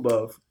blessed you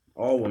above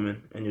all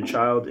women, and your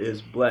child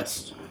is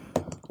blessed.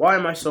 Why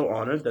am I so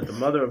honored that the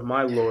mother of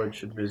my Lord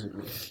should visit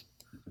me?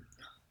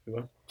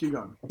 Keep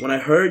going. When I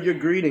heard your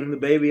greeting, the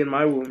baby in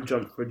my womb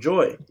jumped for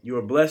joy. You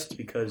are blessed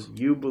because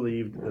you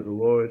believed that the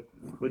Lord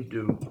would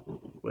do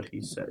what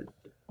he said.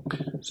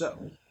 So,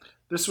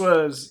 this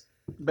was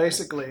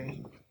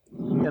basically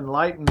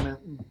enlightenment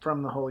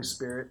from the Holy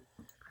Spirit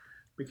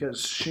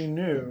because she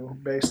knew,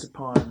 based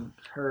upon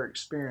her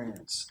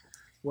experience,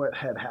 what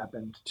had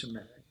happened to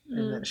Mary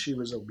and that she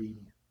was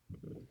obedient.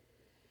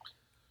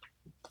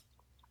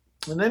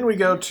 And then we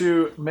go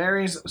to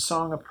Mary's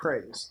song of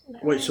praise.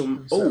 Wait, so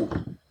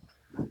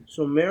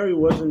Mary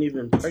wasn't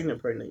even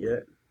pregnant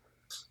yet.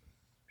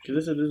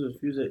 This was a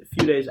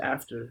few days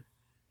after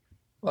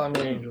Well, I the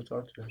mean, angel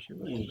talked to her.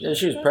 yeah,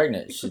 she was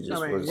pregnant. She just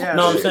I mean, was. yeah.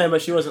 No, I'm saying,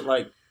 but she wasn't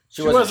like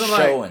She wasn't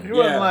showing. like she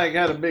wasn't Yeah. like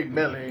had a big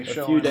belly. a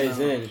showing, few days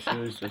no. in. She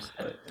was just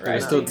like. Did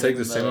it still take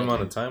the same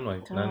amount of time,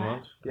 like 9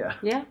 months? Yeah.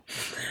 Yeah.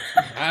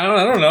 I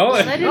don't know.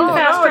 They didn't No,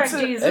 fast no, track it's a-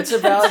 Jesus. It's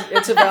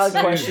a valid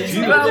question.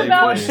 Jesus, valid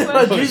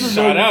question. Jesus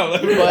Shot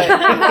out. But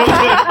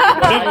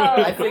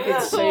I think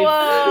it's safe.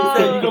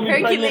 Whoa,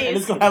 Hercules.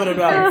 Hercules. gonna have it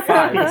about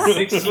 5,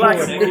 6 It's like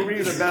a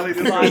movie, the belly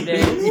 5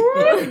 days.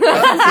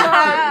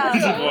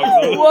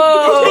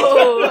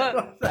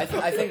 Whoa.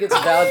 I think it's a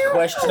valid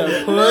question,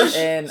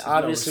 and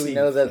obviously we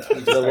know that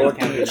the Lord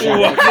can be Walked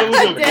challenged. in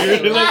with a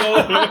beard,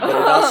 like, But it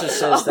also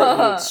says that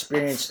he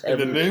experienced And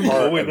the every name?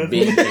 part Oh, wait, of that's-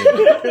 being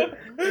human.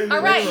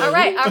 All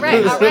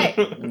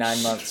right.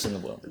 9 months in the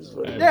womb.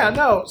 Yeah,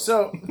 no.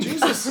 So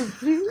Jesus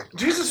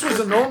was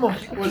a normal,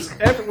 was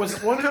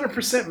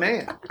 100%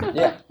 man.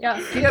 Yeah, Yeah.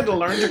 He had to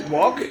learn to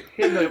walk.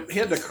 He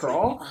had to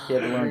crawl. he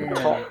had to learn to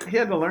talk. He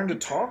had to learn to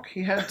talk.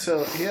 He had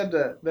to.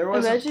 There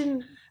was.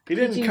 Imagine He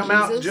didn't teaching come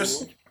out Jesus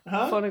just.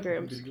 Huh?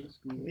 phonograms.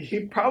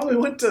 He probably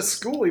went to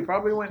school. He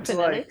probably went to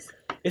like. Phonetics.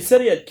 It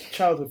said he had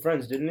childhood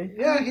friends, didn't he?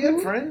 Yeah, he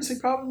had friends. He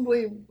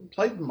probably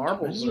played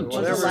marbles or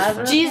whatever.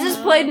 Lazarus? Jesus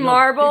played He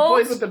marbles.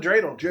 played with the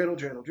dreidel.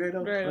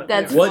 Dreidel.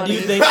 That's What funny. do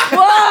you think?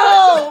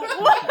 Whoa!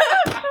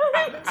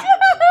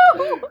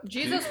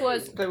 Jesus was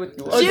Jews. Play with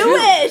you.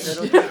 Jewish!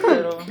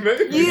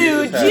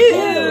 You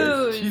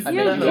Jews!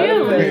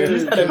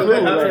 There's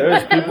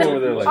people over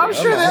there like, I'm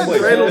sure they had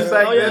dreidels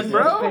back then,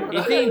 bro.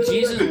 You think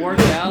Jesus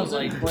worked out,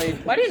 like,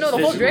 played... Why do you know the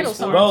whole dreidel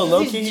song? Bro,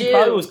 low-key, he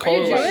probably was Are you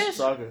cold like Jewish?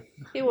 soccer.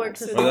 He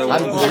works in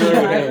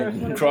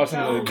crossing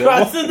the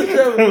Crossing the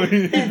devil.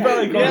 He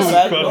probably goes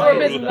back.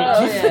 Orbis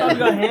love. Yeah.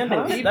 got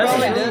handles. He That's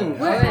probably a did. Jew.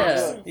 Oh,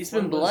 yeah. He's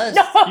been blessed.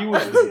 He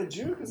was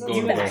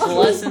going back.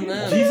 Blessing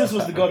them. Jesus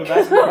was the god of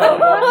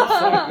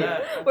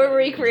basketball. We're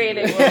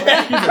recreating. Jew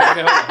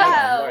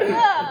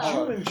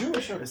and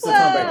Jewish are It's the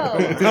Tom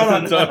Brady. No,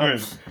 no, no.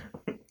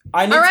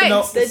 I need All to right,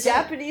 know. The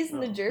Japanese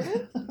and the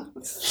German?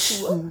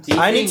 Do you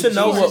I need think to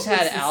know Jesus what-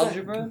 had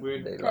algebra?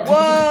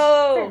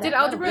 Whoa! Did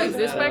algebra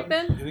exist back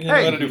then? You think you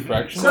know how to do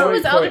fractions? When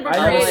was algebra I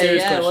have a created?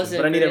 serious Yeah, it question, wasn't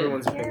but I need created.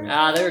 everyone's opinion.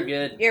 Ah, they were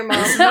good. Your mom. I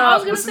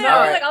was gonna say,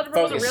 I was like,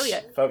 algebra wasn't Focus. real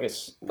yet.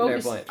 Focus.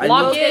 Focus. Fair point.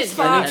 Lock in. Lucas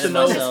Fox. to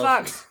know- Lucas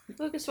Fox.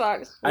 Lucas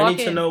Fox. I Lock need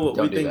to in. know what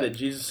Don't we do think that. that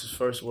Jesus'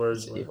 first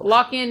words were.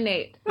 Lock in,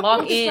 Nate.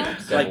 Lock in.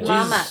 Like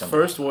Mama. Jesus'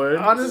 first word.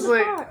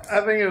 Honestly, I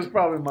think it was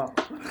probably mom.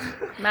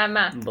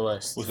 Mama.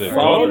 Blessed. Was it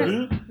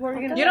Father?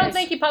 God? You don't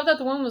think he popped out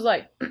the womb and was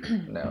like,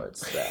 No,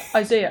 it's that.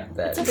 Isaiah?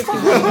 That.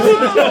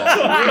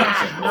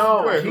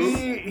 No,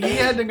 he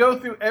had to go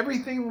through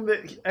everything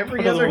that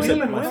every other Except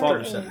human my went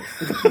father through.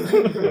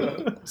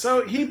 said.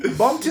 So he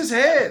bumped his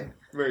head.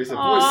 Mary said,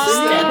 Oh.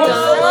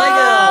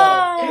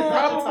 He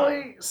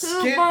probably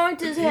skint.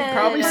 bumped his He head?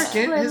 probably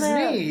skint his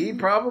knee. He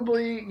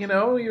probably, he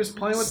was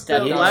playing with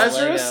Stepped on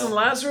Lazarus, Lego. and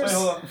Lazarus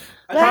Lazarus.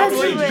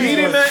 probably beat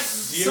him at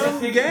Do you ever some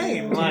think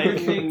game.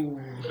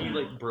 he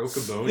like broke a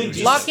bone?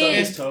 Lock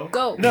in.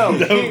 Go. No,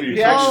 That would he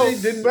be actually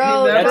Oh, didn't.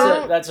 bro, he never,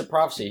 don't- That's a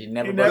prophecy. He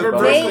never He never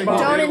broke broke Nate, a bone.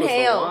 don't It was the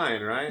inhale.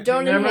 line, right?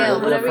 Don't Never- inhale.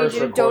 the Whatever you First do,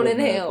 don't recorded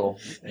inhale. miracle.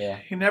 Yeah.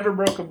 he never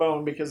broke a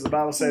bone because the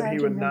Bible said he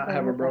would not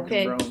have a broken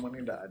Okay. bone when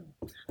he died.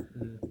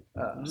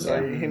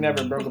 So he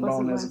never broke a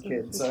bone as a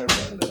kid. So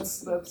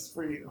that's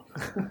for you.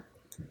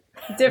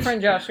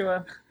 Different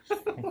Joshua.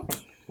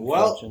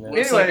 Well,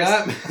 Anyways, I was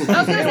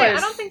gonna say, I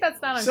Anyways, don't think that's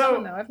that so,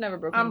 uncommon though. I've never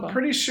broken a I'm bone.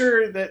 pretty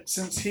sure that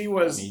since he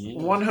was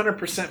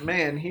 100%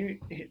 man, he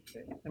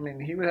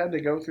would have to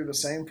go through the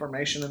same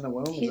formation in the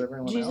womb as everyone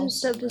else. Jesus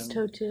stubbed his and-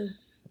 toe too.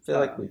 I feel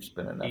like we've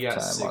spent enough He got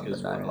time sick on the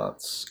as 9 well.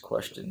 months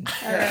question.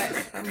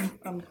 Yeah,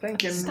 I'm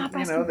thinking, Stop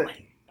that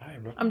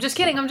I'm just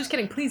kidding. I'm just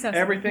kidding. Please answer.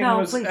 everything No,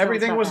 was please don't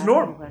everything stop was asking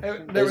normal.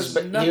 questions. There was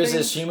He nothing. was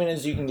as human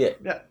as you can get.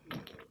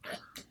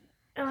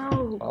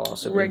 Oh, While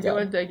also being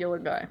Regular, God. regular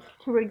guy.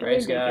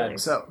 Praise God.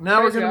 So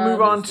now we're Praise going to God.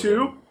 move on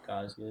to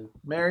God's good.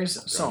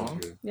 Mary's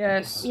song.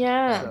 Yes.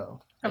 yeah.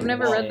 So I've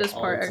never read this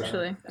part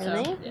actually.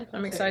 Really? So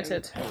I'm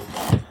excited.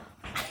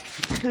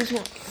 Who's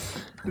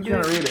who's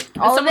going to read it?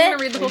 all Is of someone it? gonna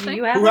read the whole thing?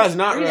 You have Who it? has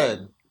not Read it.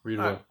 read? Read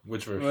what?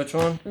 Which verse? Which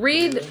one?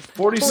 Read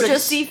 46.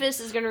 Josephus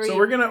is gonna read. So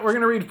we're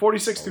gonna read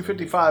 46 through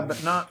 55,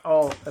 but not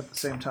all at the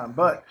same time.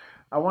 But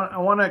I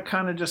want to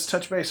kind of just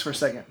touch base for a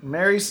second.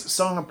 Mary's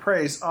song of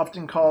praise,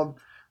 often called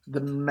the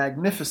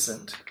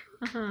Magnificent,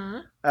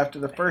 after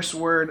the first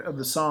word of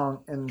the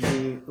song in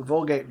the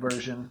Vulgate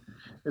version,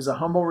 is a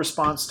humble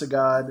response to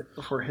God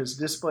for His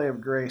display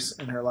of grace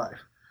in her life.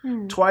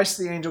 Twice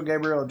the angel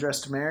Gabriel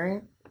addressed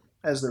Mary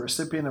as the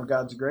recipient of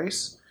God's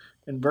grace.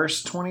 In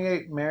verse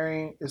 28,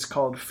 Mary is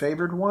called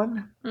favored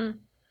one.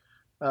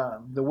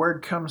 The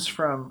word comes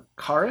from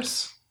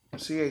charis,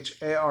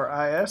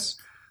 charis,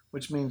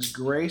 which means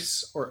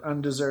grace or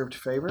undeserved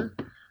favor.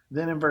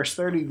 Then in verse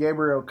 30,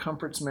 Gabriel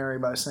comforts Mary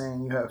by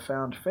saying, "You have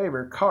found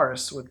favor,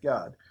 charis, with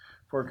God."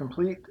 For a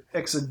complete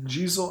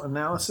exegetical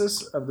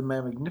analysis of the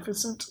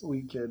Magnificent,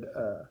 we could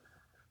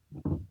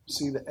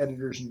see the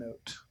editor's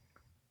note.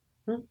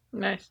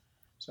 Nice.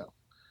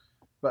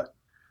 But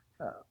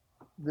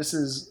this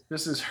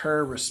is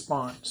her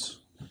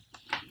response.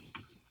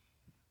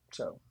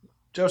 So,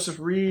 Joseph,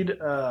 read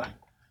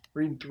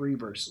 3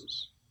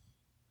 verses.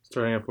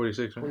 Starting at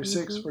 46, right?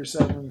 46,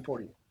 47, and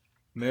 40.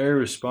 Mary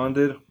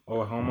responded,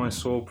 "Oh, how my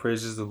soul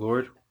praises the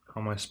Lord,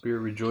 how my spirit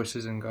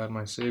rejoices in God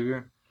my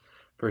Savior.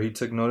 For he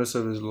took notice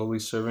of his lowly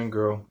servant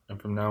girl,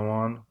 and from now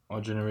on, all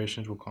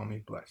generations will call me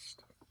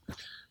blessed."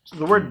 So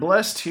the word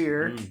blessed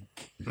here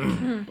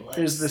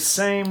is the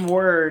same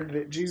word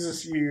that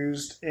Jesus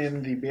used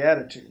in the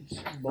Beatitudes.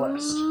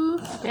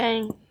 Blessed.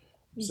 Dang.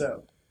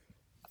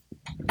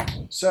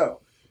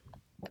 So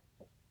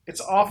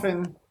it's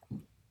often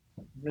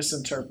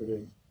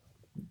misinterpreted.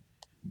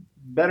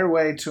 Better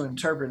way to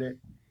interpret it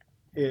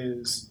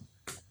is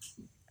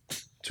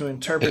to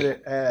interpret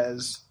it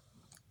as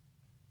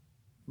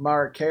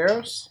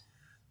Markeros,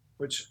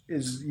 which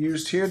is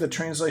used here. The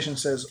translation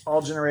says,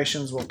 "All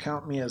generations will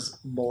count me as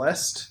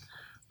blessed,"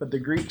 but the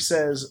Greek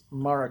says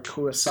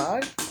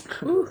Marakuasai.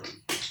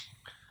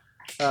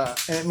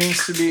 And it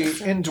means to be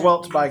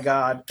indwelt by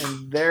God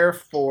and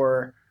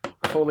therefore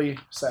fully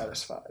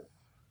satisfied.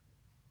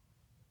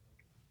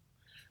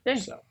 Dang.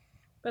 So,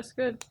 That's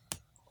good.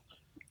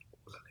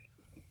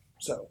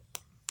 so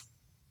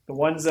the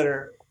ones that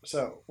are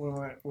So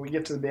when we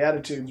get to the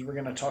Beatitudes, we're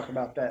going to talk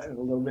about that a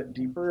little bit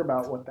deeper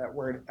about what that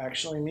word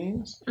actually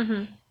means,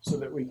 so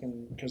that we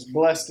can, because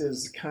blessed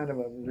is kind of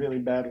a really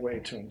bad way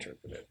to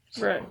interpret it.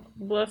 So, Right.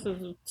 Blessed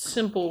is a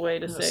simple way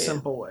to in a say it.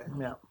 simple way,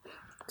 yeah.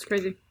 It's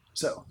crazy.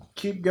 So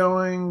keep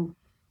going.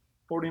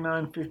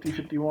 49, 50,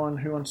 51.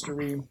 Who wants to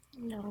read?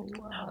 No.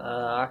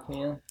 I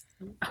can.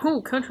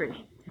 Oh,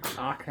 country.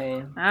 I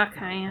can. I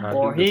can. I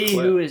For do the he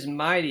flip. who is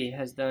mighty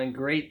has done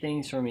great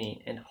things for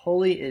me, and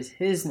holy is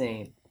his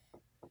name.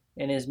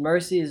 And his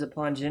mercy is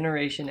upon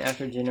generation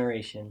after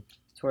generation,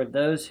 toward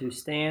those who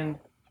stand,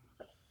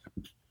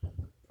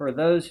 for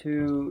those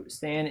who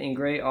stand in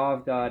great awe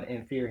of God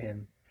and fear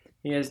him.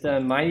 He has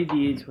done mighty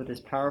deeds with his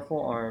powerful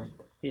arm.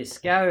 He has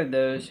scattered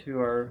those who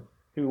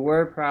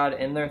were proud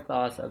in their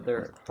thoughts of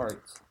their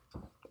hearts.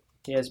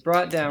 He has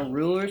brought down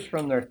rulers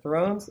from their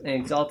thrones and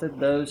exalted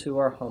those who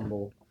are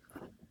humble.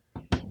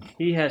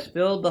 He has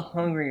filled the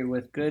hungry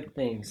with good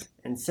things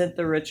and sent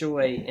the rich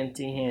away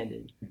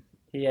empty-handed.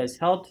 He has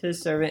helped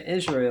his servant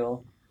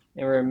Israel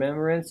in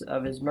remembrance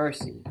of his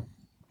mercy,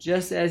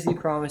 just as he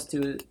promised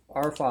to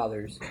our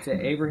fathers, to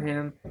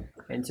Abraham,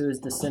 and to his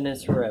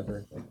descendants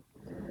forever.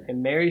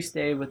 And Mary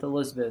stayed with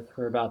Elizabeth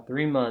for about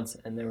 3 months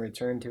and then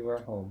returned to her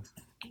home.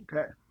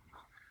 Okay.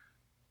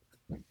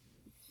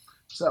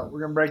 So we're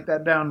going to break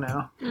that down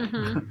now.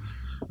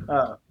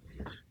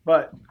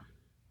 But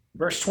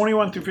verse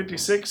 21 through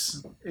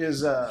 56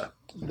 is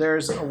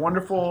there's a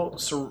wonder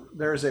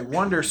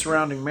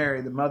surrounding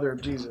Mary, the mother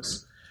of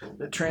Jesus,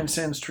 that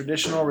transcends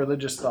traditional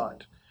religious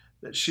thought.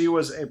 That she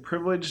was a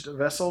privileged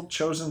vessel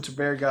chosen to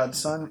bear God's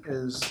Son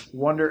is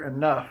wonder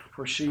enough,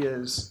 for she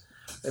is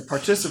a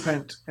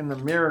participant in the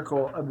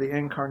miracle of the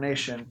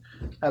incarnation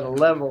at a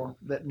level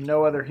that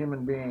no other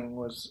human being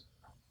was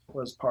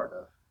part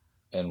of.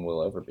 And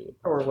will ever be.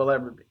 Or will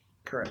ever be.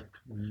 Correct.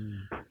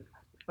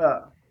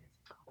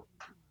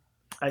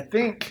 I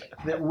think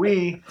that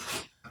we,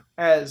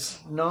 as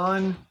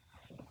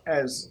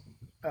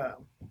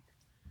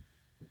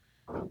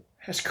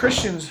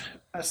Christians,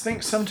 I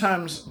think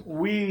sometimes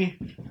we,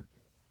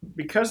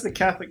 because the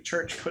Catholic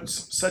Church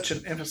puts such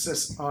an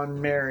emphasis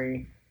on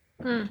Mary,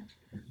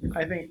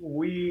 I think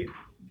we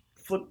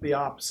flip the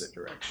opposite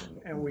direction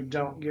and we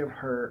don't give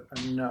her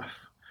enough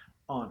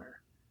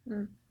honor.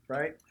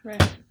 Right? Right.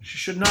 She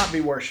should not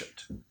be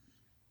worshipped.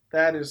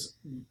 That is,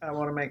 I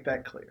want to make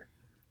that clear.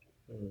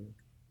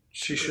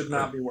 She should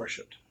not be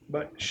worshipped,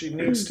 but she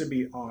needs to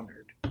be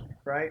honored.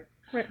 Right?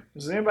 Right.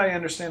 Does anybody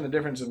understand the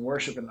difference in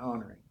worship and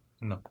honoring?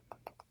 No.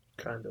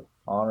 Kind of.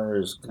 Honor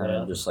is kind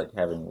of just like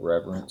having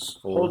reverence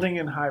for. Holding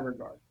in high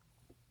regard.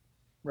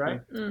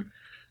 Right?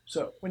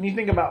 So when you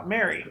think about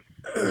Mary,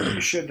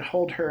 you should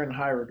hold her in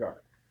high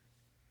regard.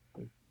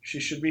 She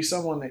should be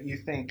someone that you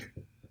think,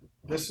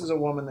 this is a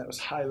woman that was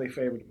highly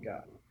favored of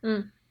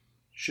God.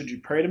 Should you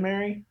pray to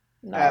Mary?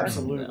 Nar.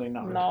 Absolutely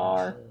not.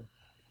 Nar.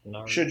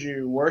 Should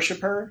you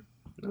worship her?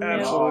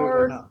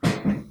 Absolutely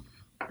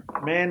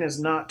not. Man is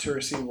not to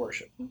receive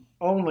worship.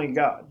 Only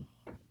God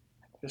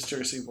is to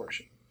receive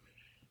worship.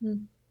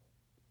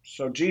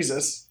 So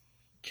Jesus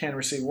can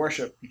receive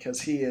worship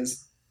because he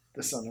is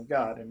the Son of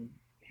God and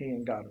he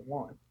and God are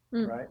one,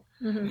 right?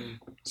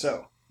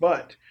 So,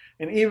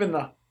 and even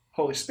the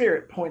Holy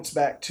Spirit points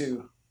back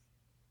to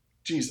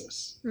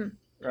Jesus,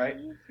 right?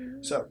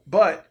 So,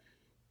 but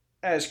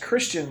as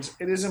Christians,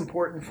 it is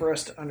important for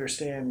us to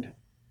understand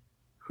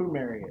who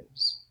Mary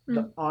is,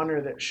 the honor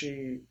that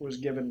she was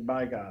given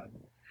by God,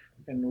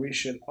 and we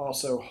should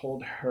also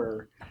hold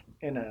her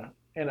in a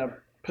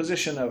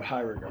position of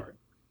high regard,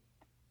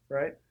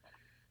 right?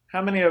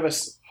 How many of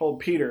us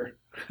hold Peter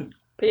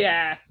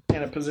Yeah.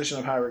 in a position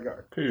of high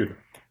regard? Peter.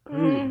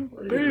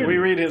 We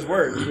read his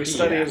words. We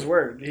study his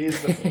word.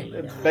 He's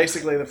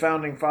basically the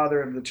founding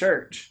father of the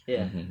church.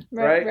 Yeah.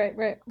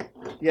 Right.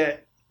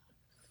 Yet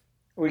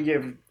we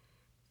give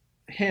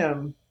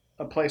him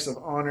a place of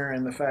honor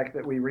in the fact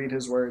that we read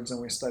his words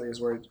and we study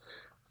his words.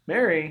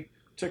 Mary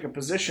took a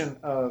position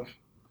of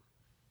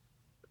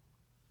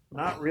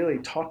not really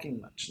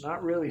talking much,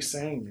 not really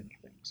saying many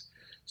things.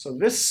 So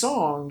this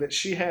song that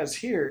she has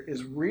here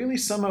is really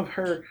some of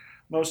her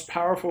most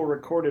powerful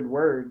recorded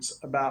words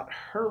about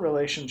her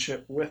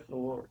relationship with the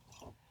Lord.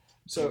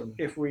 So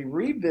if we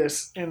read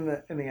this in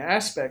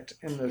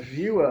the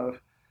view of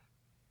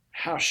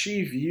how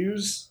she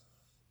views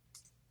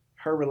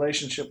her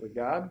relationship with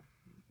God,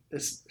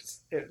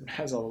 it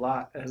has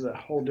a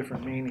whole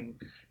different meaning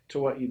to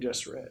what you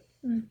just read.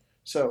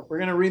 So we're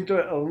going to read through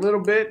it a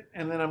little bit,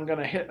 and then I'm going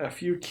to hit a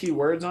few key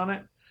words on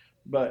it.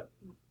 But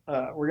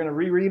we're going to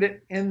reread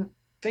it in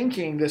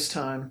thinking this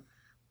time,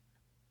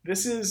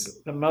 this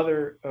is the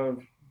mother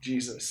of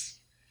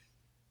Jesus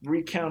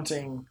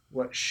recounting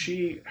what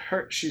she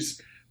heard. She's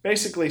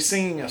basically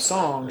singing a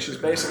song. She's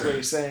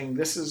basically saying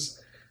these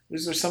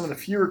are some of the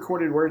few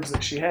recorded words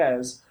that she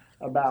has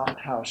about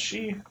how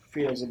she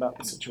feels about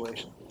the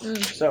situation.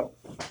 So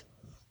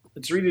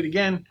let's read it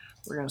again.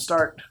 We're going to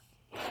start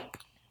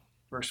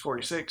verse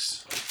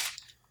 46.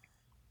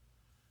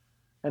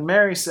 And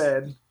Mary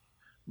said,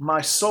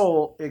 "My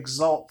soul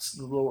exalts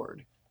the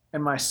Lord,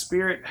 and my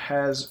spirit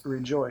has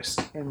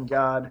rejoiced in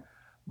God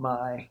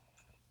my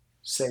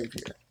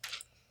Savior.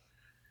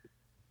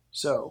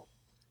 So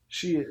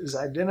she is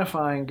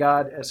identifying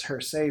God as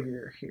her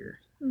Savior here,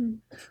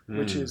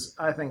 which is,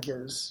 I think,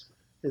 is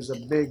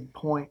a big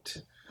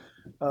point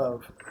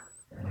of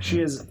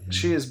she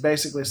is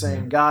basically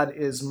saying God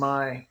is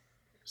my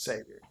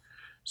Savior.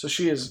 So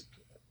she is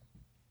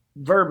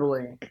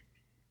verbally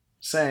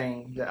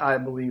saying that I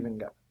believe in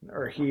God,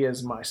 or He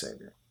is my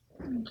Savior.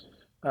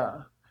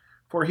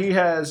 For He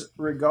has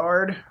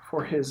regard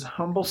for His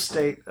humble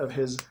state of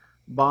His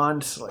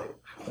bond slave.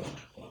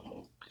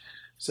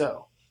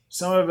 So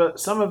some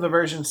of the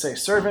versions say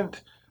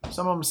servant,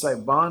 some of them say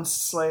bond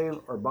slave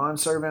or bond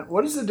servant.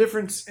 What is the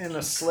difference in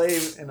a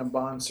slave and a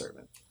bond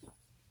servant?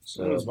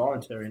 So it was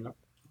voluntary, no?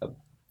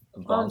 A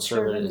bond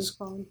servant is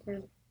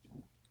voluntary.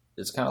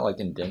 it's kind of like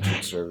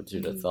indentured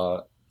servitude. I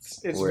thought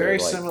It's where, very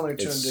like, similar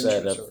to it's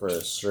indentured set up for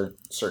a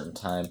certain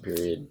time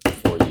period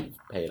before you've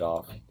paid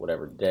off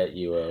whatever debt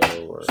you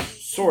owe, or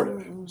Sort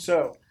of.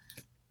 So,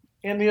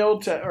 in the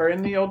Old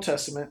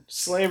Testament,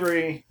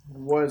 slavery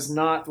was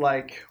not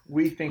like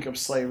we think of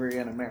slavery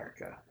in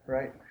America,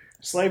 right?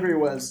 Slavery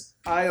was,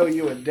 I owe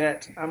you a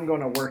debt, I'm going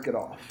to work it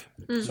off.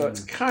 So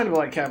it's kind of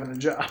like having a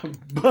job,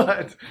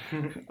 but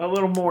a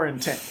little more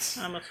intense.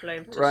 I'm a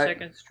slave to Right.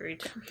 Second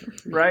Street.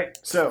 Right?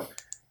 So,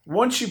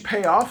 once you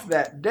pay off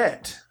that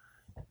debt,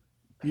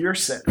 you're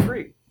set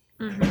free.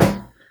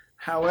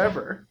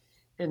 However,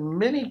 in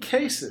many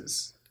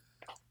cases,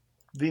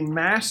 the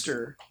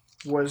master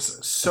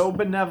was so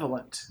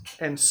benevolent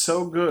and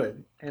so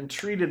good and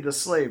treated the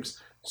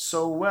slaves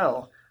so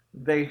well,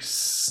 they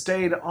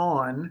stayed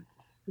on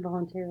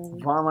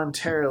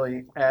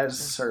voluntarily as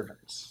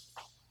servants.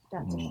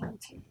 That's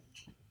offensive.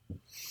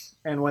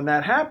 And when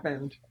that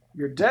happened,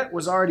 your debt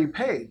was already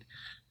paid.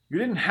 You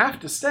didn't have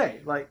to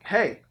stay. Like,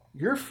 hey,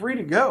 you're free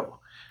to go.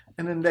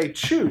 And then they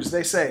choose.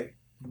 They say,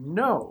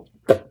 no,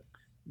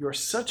 you're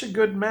such a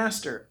good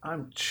master.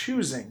 I'm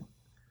choosing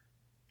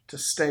to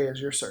stay as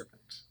your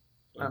servant.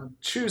 I'm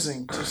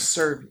choosing to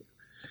serve you.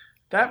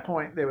 At that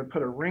point, they would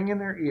put a ring in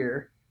their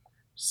ear,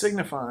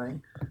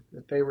 signifying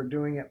that they were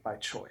doing it by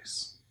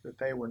choice, that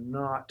they were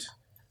not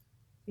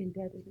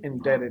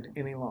indebted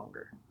any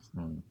longer.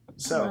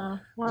 So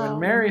when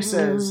Mary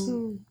says,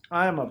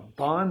 I am a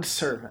bond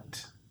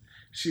servant,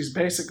 she's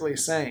basically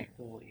saying,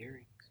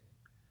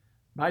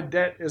 my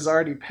debt is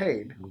already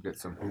paid, We'll get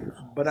some food.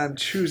 but I'm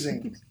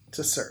choosing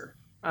to serve.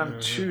 I'm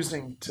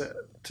choosing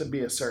to be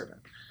a servant.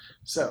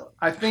 So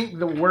I think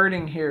the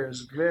wording here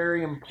is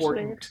very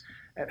important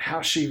at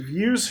how she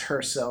views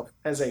herself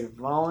as a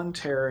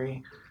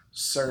voluntary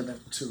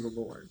servant to the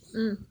Lord.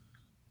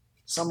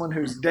 Someone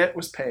whose debt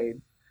was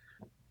paid,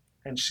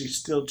 and she's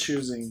still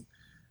choosing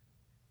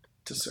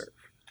to serve.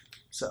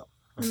 So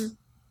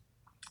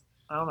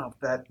I don't know if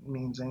that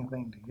means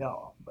anything to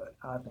y'all, but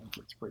I think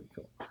it's pretty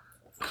cool.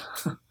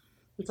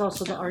 It's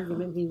also the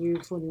argument he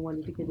used when he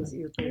wanted to get his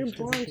ear pierced.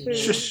 You're born servant.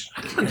 Shush.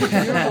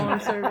 You're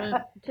bond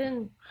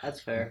servant.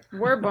 That's fair.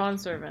 We're bond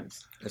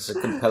servants. it's a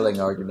compelling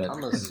argument.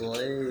 I'm a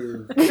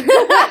slave.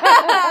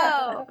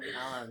 I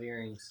don't have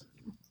earrings.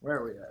 Where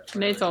are we at?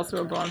 Nate's also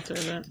a bond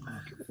servant.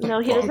 No,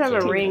 he doesn't have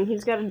a ring.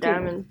 He's got a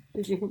diamond.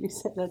 Did you hear me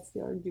say that's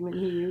the argument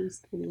he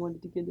used when he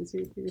wanted to get his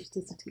ear pierced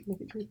as a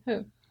teenager?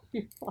 Who?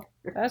 Your father.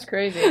 That's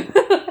crazy.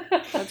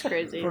 That's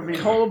crazy. For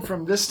behold,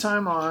 from this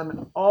time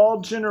on,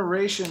 all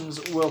generations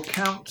will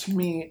count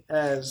me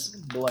as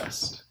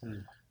blessed.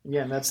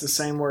 Again, that's the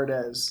same word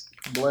as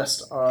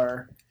blessed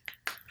are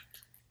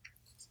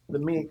the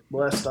meek,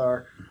 blessed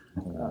are.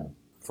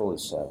 Fully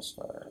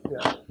satisfied.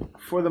 Yeah.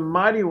 For the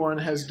mighty one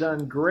has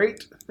done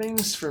great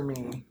things for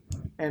me,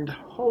 and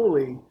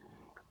holy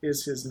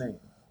is his name.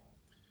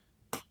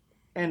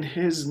 And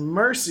his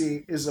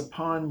mercy is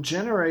upon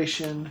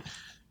generation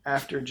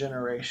after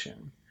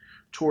generation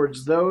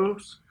towards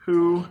those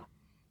who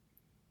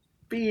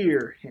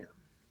fear him.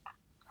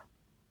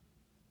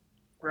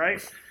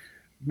 Right?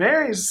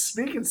 Mary's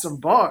speaking some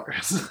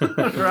bars,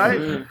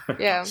 right?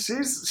 Yeah.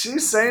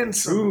 She's saying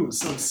some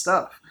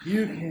stuff.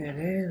 You can't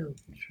help.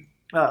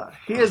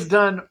 He has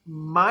done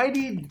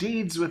mighty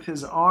deeds with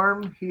his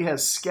arm. He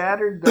has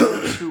scattered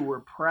those who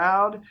were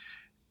proud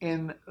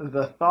in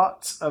the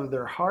thoughts of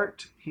their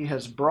heart. He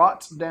has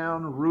brought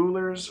down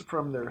rulers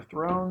from their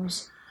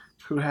thrones,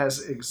 who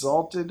has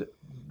exalted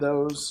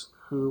those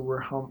who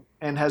were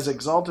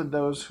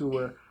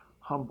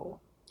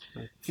humble.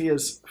 He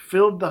has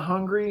filled the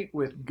hungry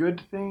with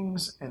good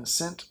things and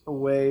sent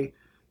away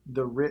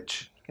the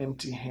rich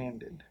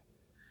empty-handed.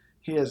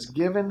 He has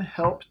given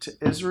help to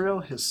Israel,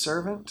 his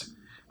servant,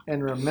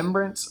 in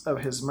remembrance of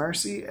his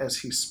mercy, as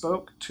he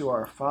spoke to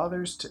our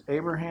fathers, to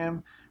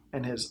Abraham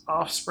and his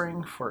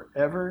offspring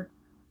forever.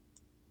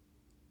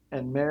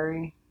 And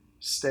Mary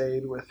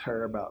stayed with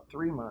her about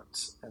 3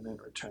 months and then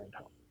returned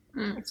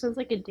home. It sounds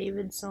like a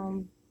David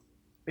psalm.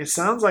 It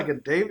sounds like a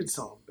David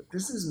psalm, but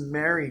this is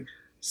Mary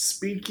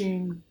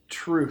speaking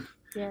truth.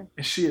 Yeah.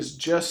 And she is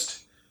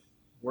just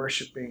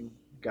worshiping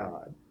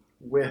God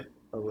with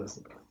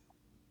Elizabeth.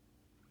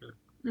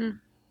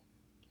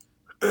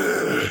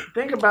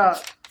 think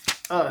about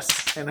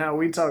us and how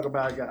we talk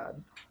about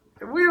God.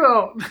 We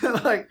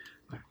don't like,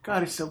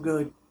 God is so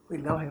good. We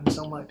know him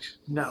so much.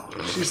 No.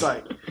 She's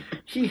like,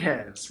 he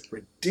has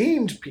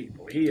redeemed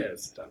people. He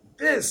has done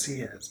this. He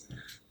has.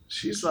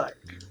 She's like,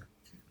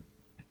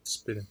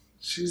 Spitting.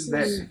 she's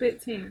there.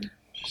 Spitting.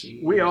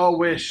 We all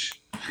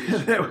wish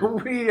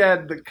that we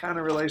had the kind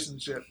of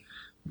relationship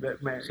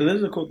that Mary. So this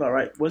is a cool thought,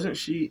 right? Wasn't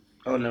she?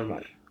 Oh, never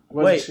mind.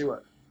 Wasn't Wait. she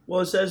what?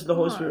 Well, it says the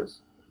Holy Spirit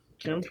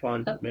came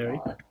upon Mary,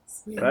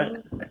 right?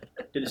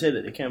 Did it say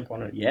that it came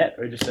upon her yet,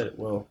 or it just said it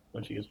will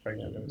when she gets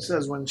pregnant? It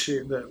says when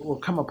that will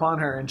come upon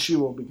her and she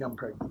will become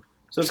pregnant.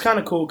 So it's kind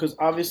of cool because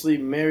obviously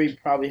Mary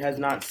probably has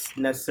not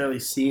necessarily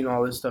seen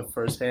all this stuff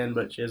firsthand,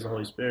 but she has the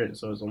Holy Spirit,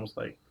 so it's almost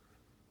like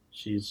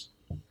she's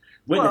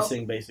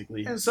witnessing,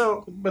 basically. And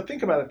so, but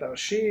think about it though.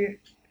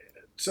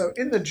 So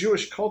in the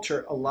Jewish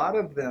culture, a lot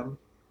of them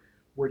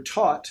were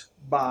taught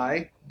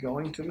by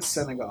going to the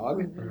synagogue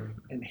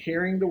and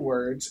hearing the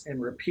words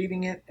and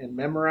repeating it and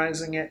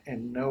memorizing it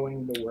and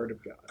knowing the word of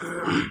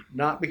God.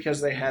 Not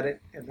because they had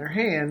it in their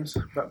hands,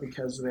 but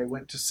because they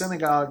went to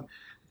synagogue,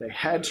 they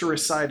had to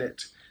recite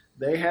it.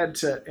 They had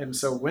to, and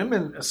so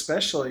women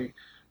especially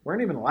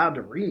weren't even allowed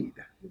to read.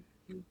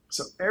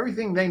 So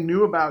everything they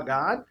knew about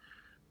God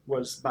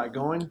was by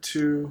going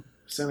to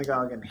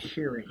synagogue and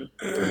hearing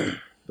the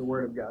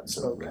word of God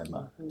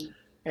spoken.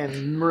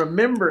 And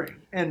remembering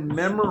and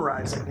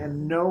memorizing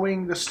and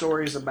knowing the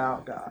stories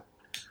about God.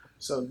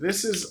 So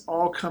this is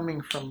all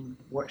coming from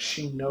what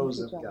she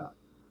knows of God.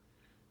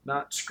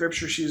 Not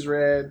scripture she's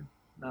read,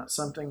 not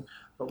something,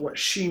 but what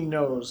she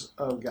knows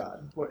of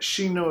God. What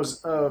she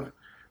knows of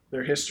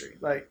their history.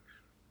 Like,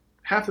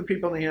 half the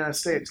people in the United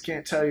States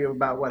can't tell you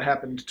about what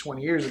happened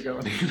 20 years ago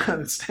in the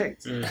United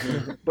States.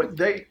 But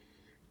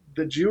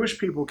the Jewish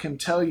people can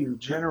tell you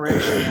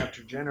generation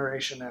after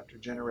generation after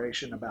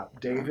generation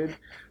about David,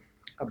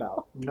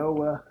 about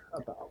Noah,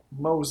 about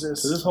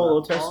Moses. So this whole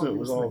Old Testament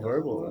was all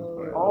verbal.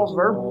 Right? All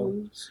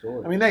verbal.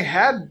 I mean, they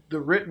had the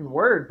written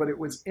word, but it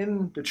was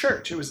in the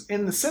church. It was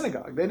in the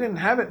synagogue. They didn't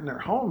have it in their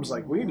homes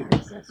like we do.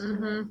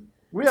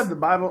 We have the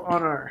Bible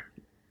on our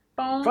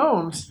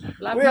phones.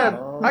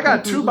 I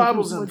got 2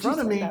 Bibles in front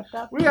of me.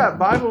 We got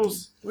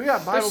Bibles.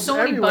 There's so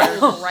many everywhere.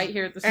 Bibles right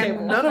here at the And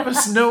table. none of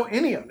us know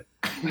any of it.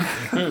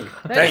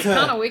 That's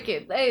kind of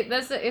wicked. Hey,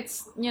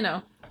 it's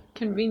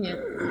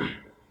convenient,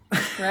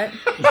 right?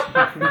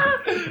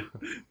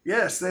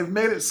 Yes, they've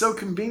made it so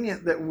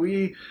convenient that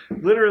we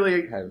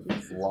literally have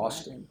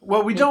lost it.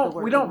 Well, we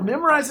don't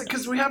memorize it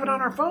because we have it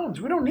on our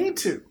phones. We don't need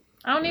to.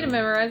 I don't need to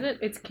memorize it.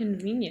 It's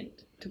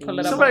convenient to pull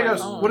it up. Somebody on my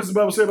goes, phone. "What does the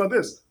Bible say about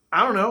this?"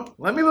 I don't know.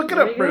 Let me look it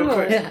up real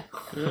quick.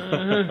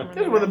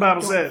 Here's what the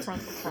Bible says.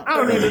 I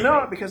don't need to know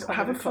it because I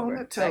have a phone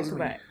that tells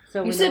me. So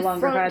You we said no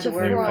longer front had the to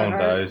word front.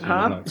 of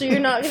Huh? So you're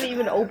not going to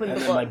even open the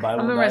book.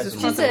 Bible memorize dies it.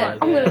 She said,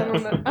 I'm going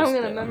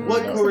to memorize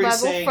What the Corey's Bible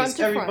saying front is,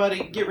 to front.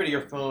 everybody, get rid of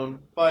your phone,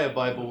 buy a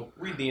Bible,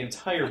 read the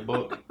entire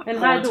book, And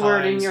 4 hide the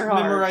word in times, your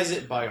heart. memorize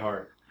it by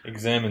heart.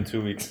 Exam in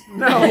 2 weeks.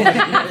 No,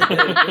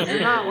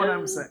 that's not what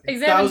I'm saying.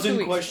 Exam in 2 1,000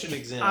 weeks. question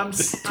exam.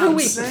 I'm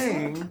weeks.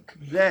 saying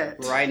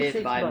that. Write it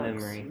 6 by bucks.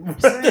 memory. I'm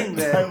saying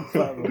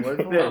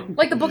that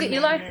Like the book of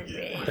Eli.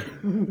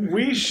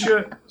 we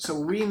should. So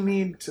we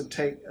need to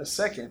take a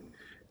second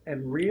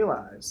and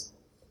realize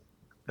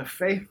the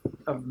faith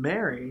of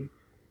Mary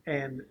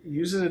and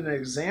use it as an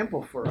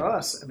example for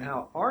us and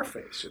how our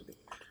faith should be.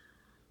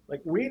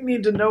 Like, we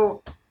need to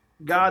know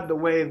God the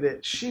way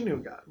that she knew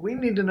God. We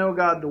need to know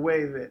God the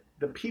way that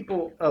the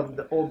people of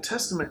the Old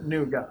Testament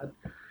knew God.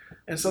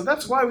 And so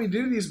that's why we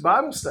do these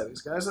Bible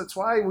studies, guys. That's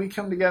why we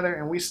come together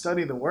and we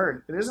study the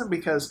Word. It isn't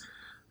because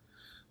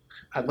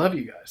I love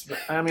you guys, but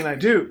I mean, I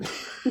do.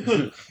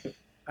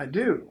 I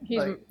do.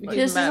 He's He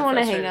just doesn't want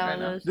to hang out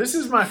with us. This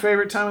is my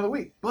favorite time of the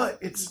week, but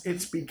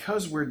it's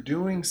because we're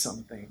doing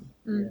something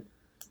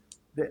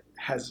that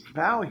has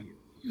value.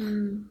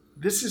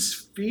 This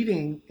is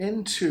feeding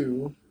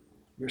into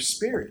your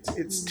spirits.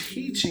 It's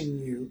teaching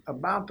you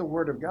about the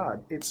Word of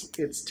God.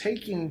 It's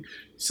taking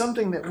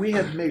something that we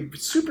have made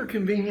super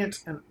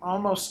convenient and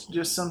almost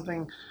just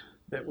something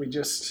that we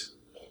just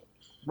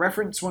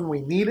reference when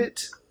we need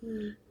it,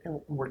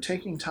 and we're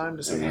taking time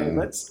to say, hey,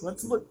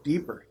 let's look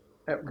deeper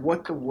at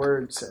what the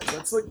Word says.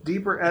 Let's look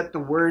deeper at the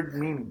word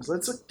meanings.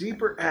 Let's look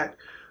deeper at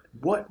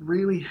what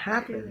really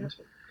happened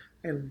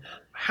and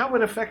how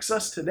it affects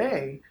us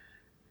today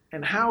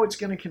and how it's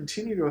going to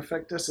continue to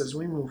affect us as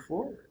we move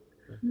forward.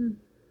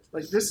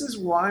 Like, this is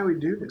why we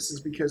do this,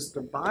 is because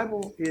the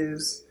Bible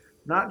is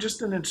not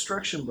just an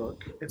instruction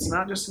book. It's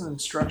not just an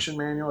instruction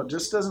manual. It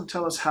just doesn't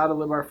tell us how to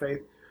live our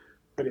faith,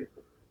 but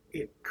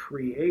it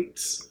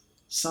creates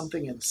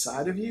something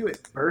inside of you.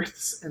 It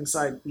births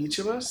inside each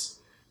of us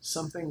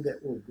something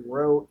that will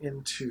grow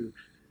into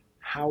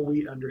how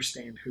we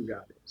understand who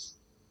God is.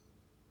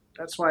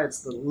 That's why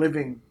it's the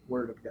living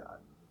Word of God.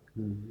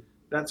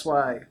 That's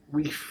why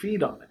we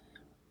feed on it,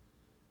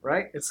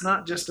 right? It's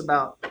not just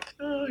about,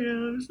 oh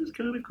yeah, this is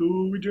kind of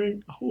cool. We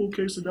drank a whole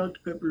case of Dr.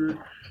 Pepper.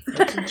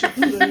 Had some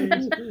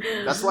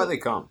Chick-fil-A. That's why they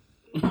come.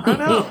 I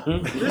know.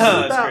 This is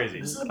That's about,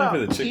 crazy. This is For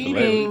about the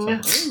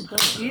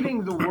Chick-fil-A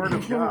eating the Word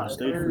of God,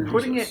 Stay and free.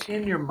 putting it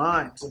in your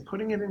minds and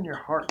putting it in your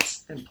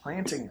hearts and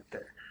planting it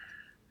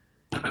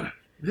there.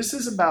 This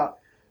is about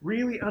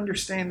really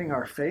understanding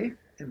our faith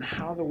and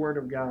how the Word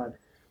of God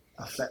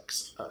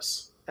affects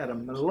us at a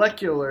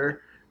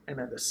molecular and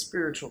at a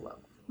spiritual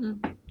level.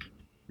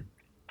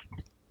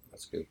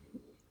 That's good.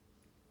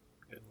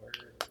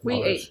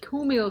 We ate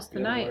cool meals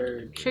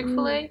tonight.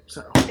 Chick-fil-A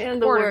So,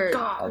 And the or word.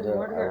 I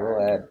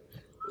will add,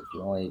 if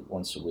you only eat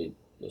once a week,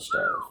 you'll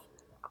starve.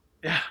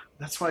 yeah,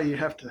 that's why you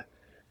have to.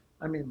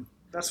 I mean,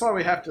 that's why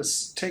we have to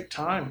take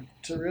time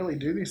to really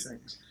do these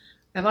things.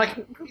 And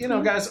like, you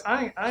know, guys,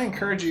 I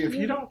encourage you, if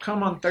you don't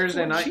come on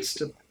Thursday nights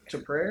to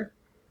prayer,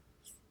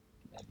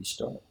 Maybe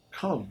start.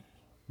 come.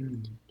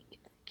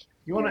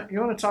 You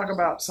wanna talk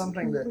about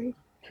something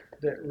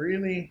that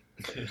really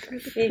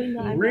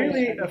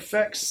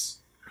affects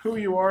who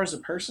you are as a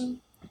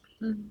person?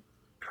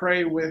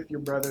 Pray with your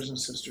brothers and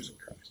sisters in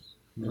Christ.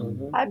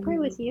 I pray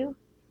with you.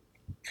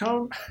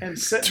 Come and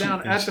sit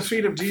down at the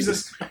feet of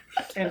Jesus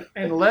and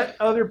let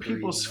other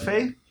people's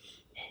faith,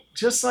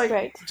 just like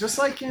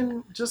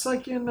in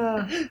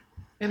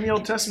the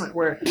Old Testament,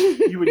 where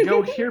you would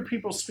go hear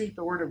people speak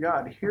the word of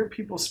God, hear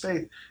people's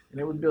faith, and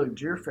it would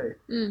build your faith.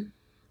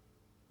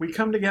 We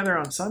come together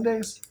on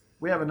Sundays.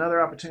 We have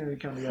another opportunity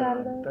to come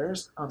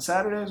together on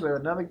Saturdays. We have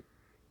another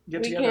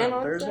get together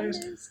on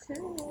Thursdays.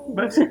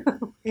 But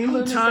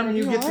anytime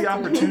you get the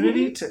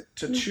opportunity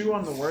to chew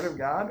on the word of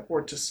God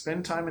or to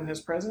spend time in His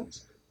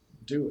presence,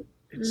 do it.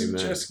 It's Amen.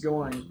 just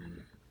going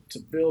to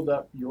build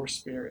up your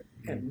spirit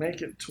and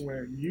make it to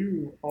where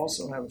you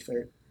also have a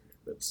faith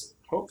that's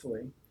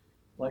hopefully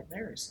like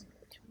Mary's.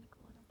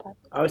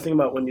 I was thinking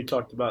about when you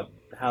talked about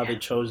how they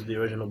chose the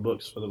original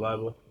books for the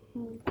Bible.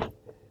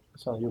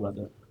 What's telling you about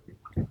that?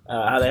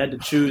 How they had to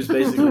choose,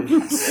 basically.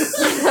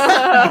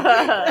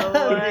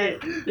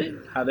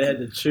 How they had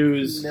to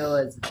choose. No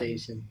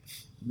hesitation.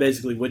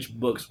 Basically, which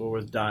books were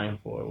worth dying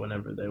for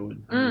whenever they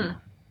would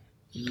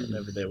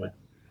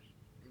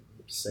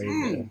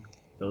save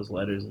those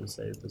letters and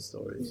save the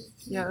stories.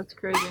 Yeah, that's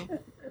crazy.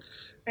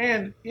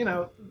 And, you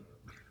know,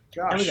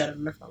 gosh,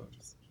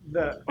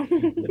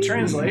 the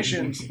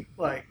translations,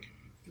 like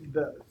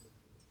the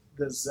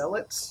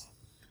zealots,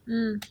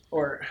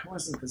 or it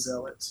wasn't the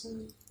zealots.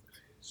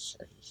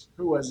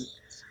 Who was it?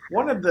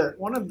 One of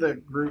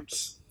the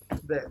groups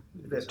that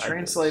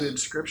translated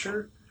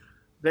scripture,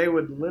 they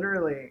would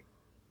literally,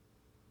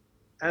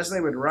 as they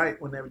would write,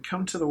 when they would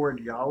come to the word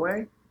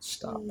Yahweh,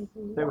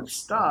 they would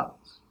stop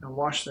and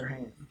wash their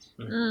hands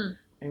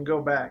and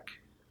go back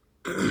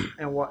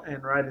and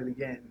write it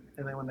again.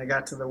 And then when they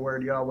got to the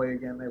word Yahweh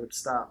again, they would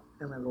stop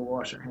and they would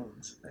wash their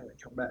hands and they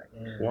would come back.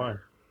 Why?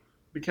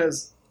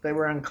 Because they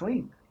were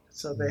unclean.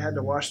 So they had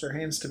to wash their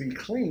hands to be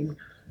clean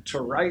to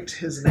write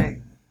His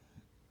name.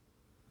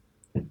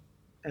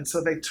 And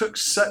so they took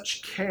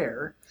such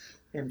care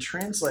in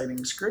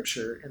translating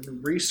Scripture and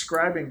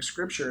rescribing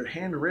Scripture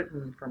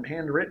handwritten from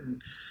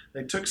handwritten.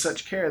 They took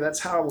such care.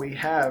 That's why we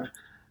have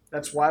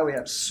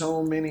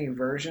so many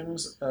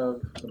versions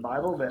of the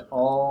Bible, that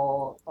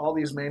all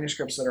these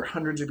manuscripts that are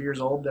hundreds of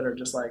years old that are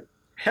just like,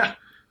 yeah,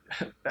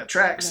 that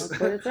tracks. That's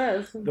what it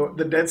says.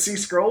 The Dead Sea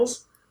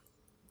Scrolls,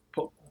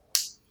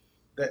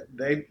 that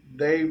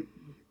they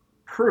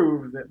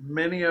prove that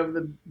many of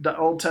the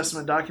Old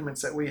Testament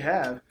documents that we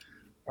have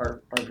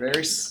are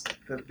very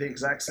the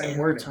exact same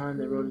Every wording. time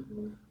they wrote it,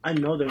 I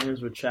know their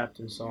names were chapped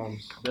in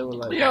Psalms. They were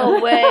like, No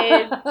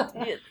way.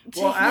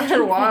 Well,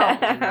 after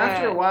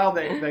a while,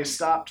 they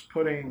stopped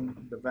putting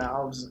the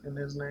vowels in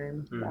His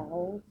name.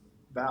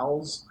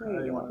 Vowels. How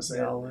do you want to say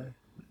it?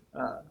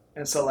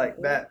 And so, like,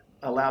 that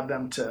allowed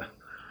them to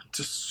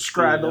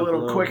scribe a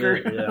little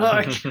quicker. bit, yeah.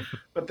 Like,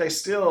 but they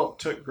still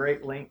took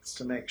great lengths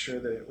to make sure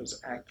that it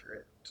was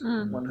accurate,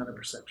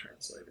 100%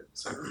 translated.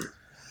 So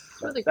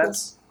Really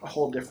that's a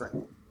whole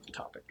different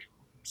topic.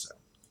 So,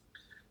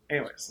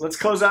 anyways, let's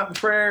close out in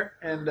prayer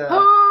and We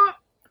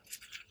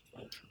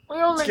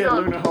let's only get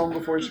got. Luna home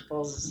before she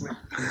falls asleep.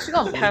 She's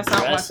gonna pass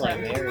out my Rest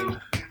like thing. Mary.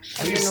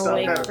 Please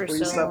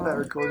stop that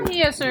recording.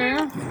 Yes, sir.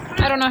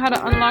 I don't know how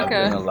to unlock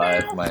I've been a.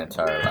 alive my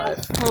entire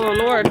life. Oh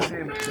Lord.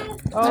 Damn it.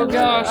 Oh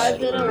gosh. I've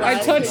been alive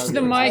I touched since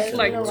the mic I've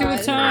like been 2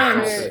 alive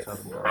times.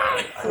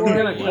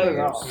 We're going to cut it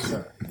off.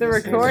 The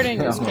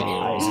recording is me.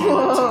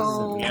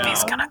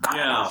 He's gonna cut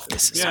it off.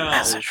 This is a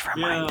message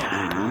from my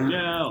dad.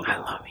 I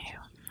love you.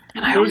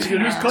 And I Who's hope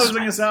you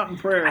closing us out in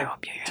prayer?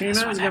 Tina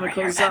is going to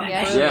close us out in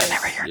prayer.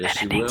 Yes,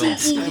 she will.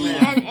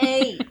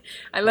 T-E-N-A.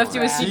 I left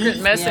you a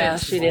secret message. Yeah,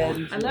 she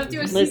did. I left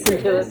you a Listen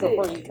secret to it message.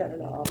 before you cut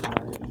it off.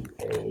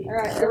 All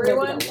right,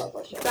 everyone,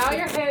 bow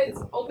your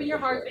heads, open your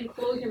hearts, and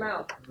close your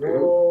mouth.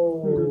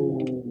 Whoa.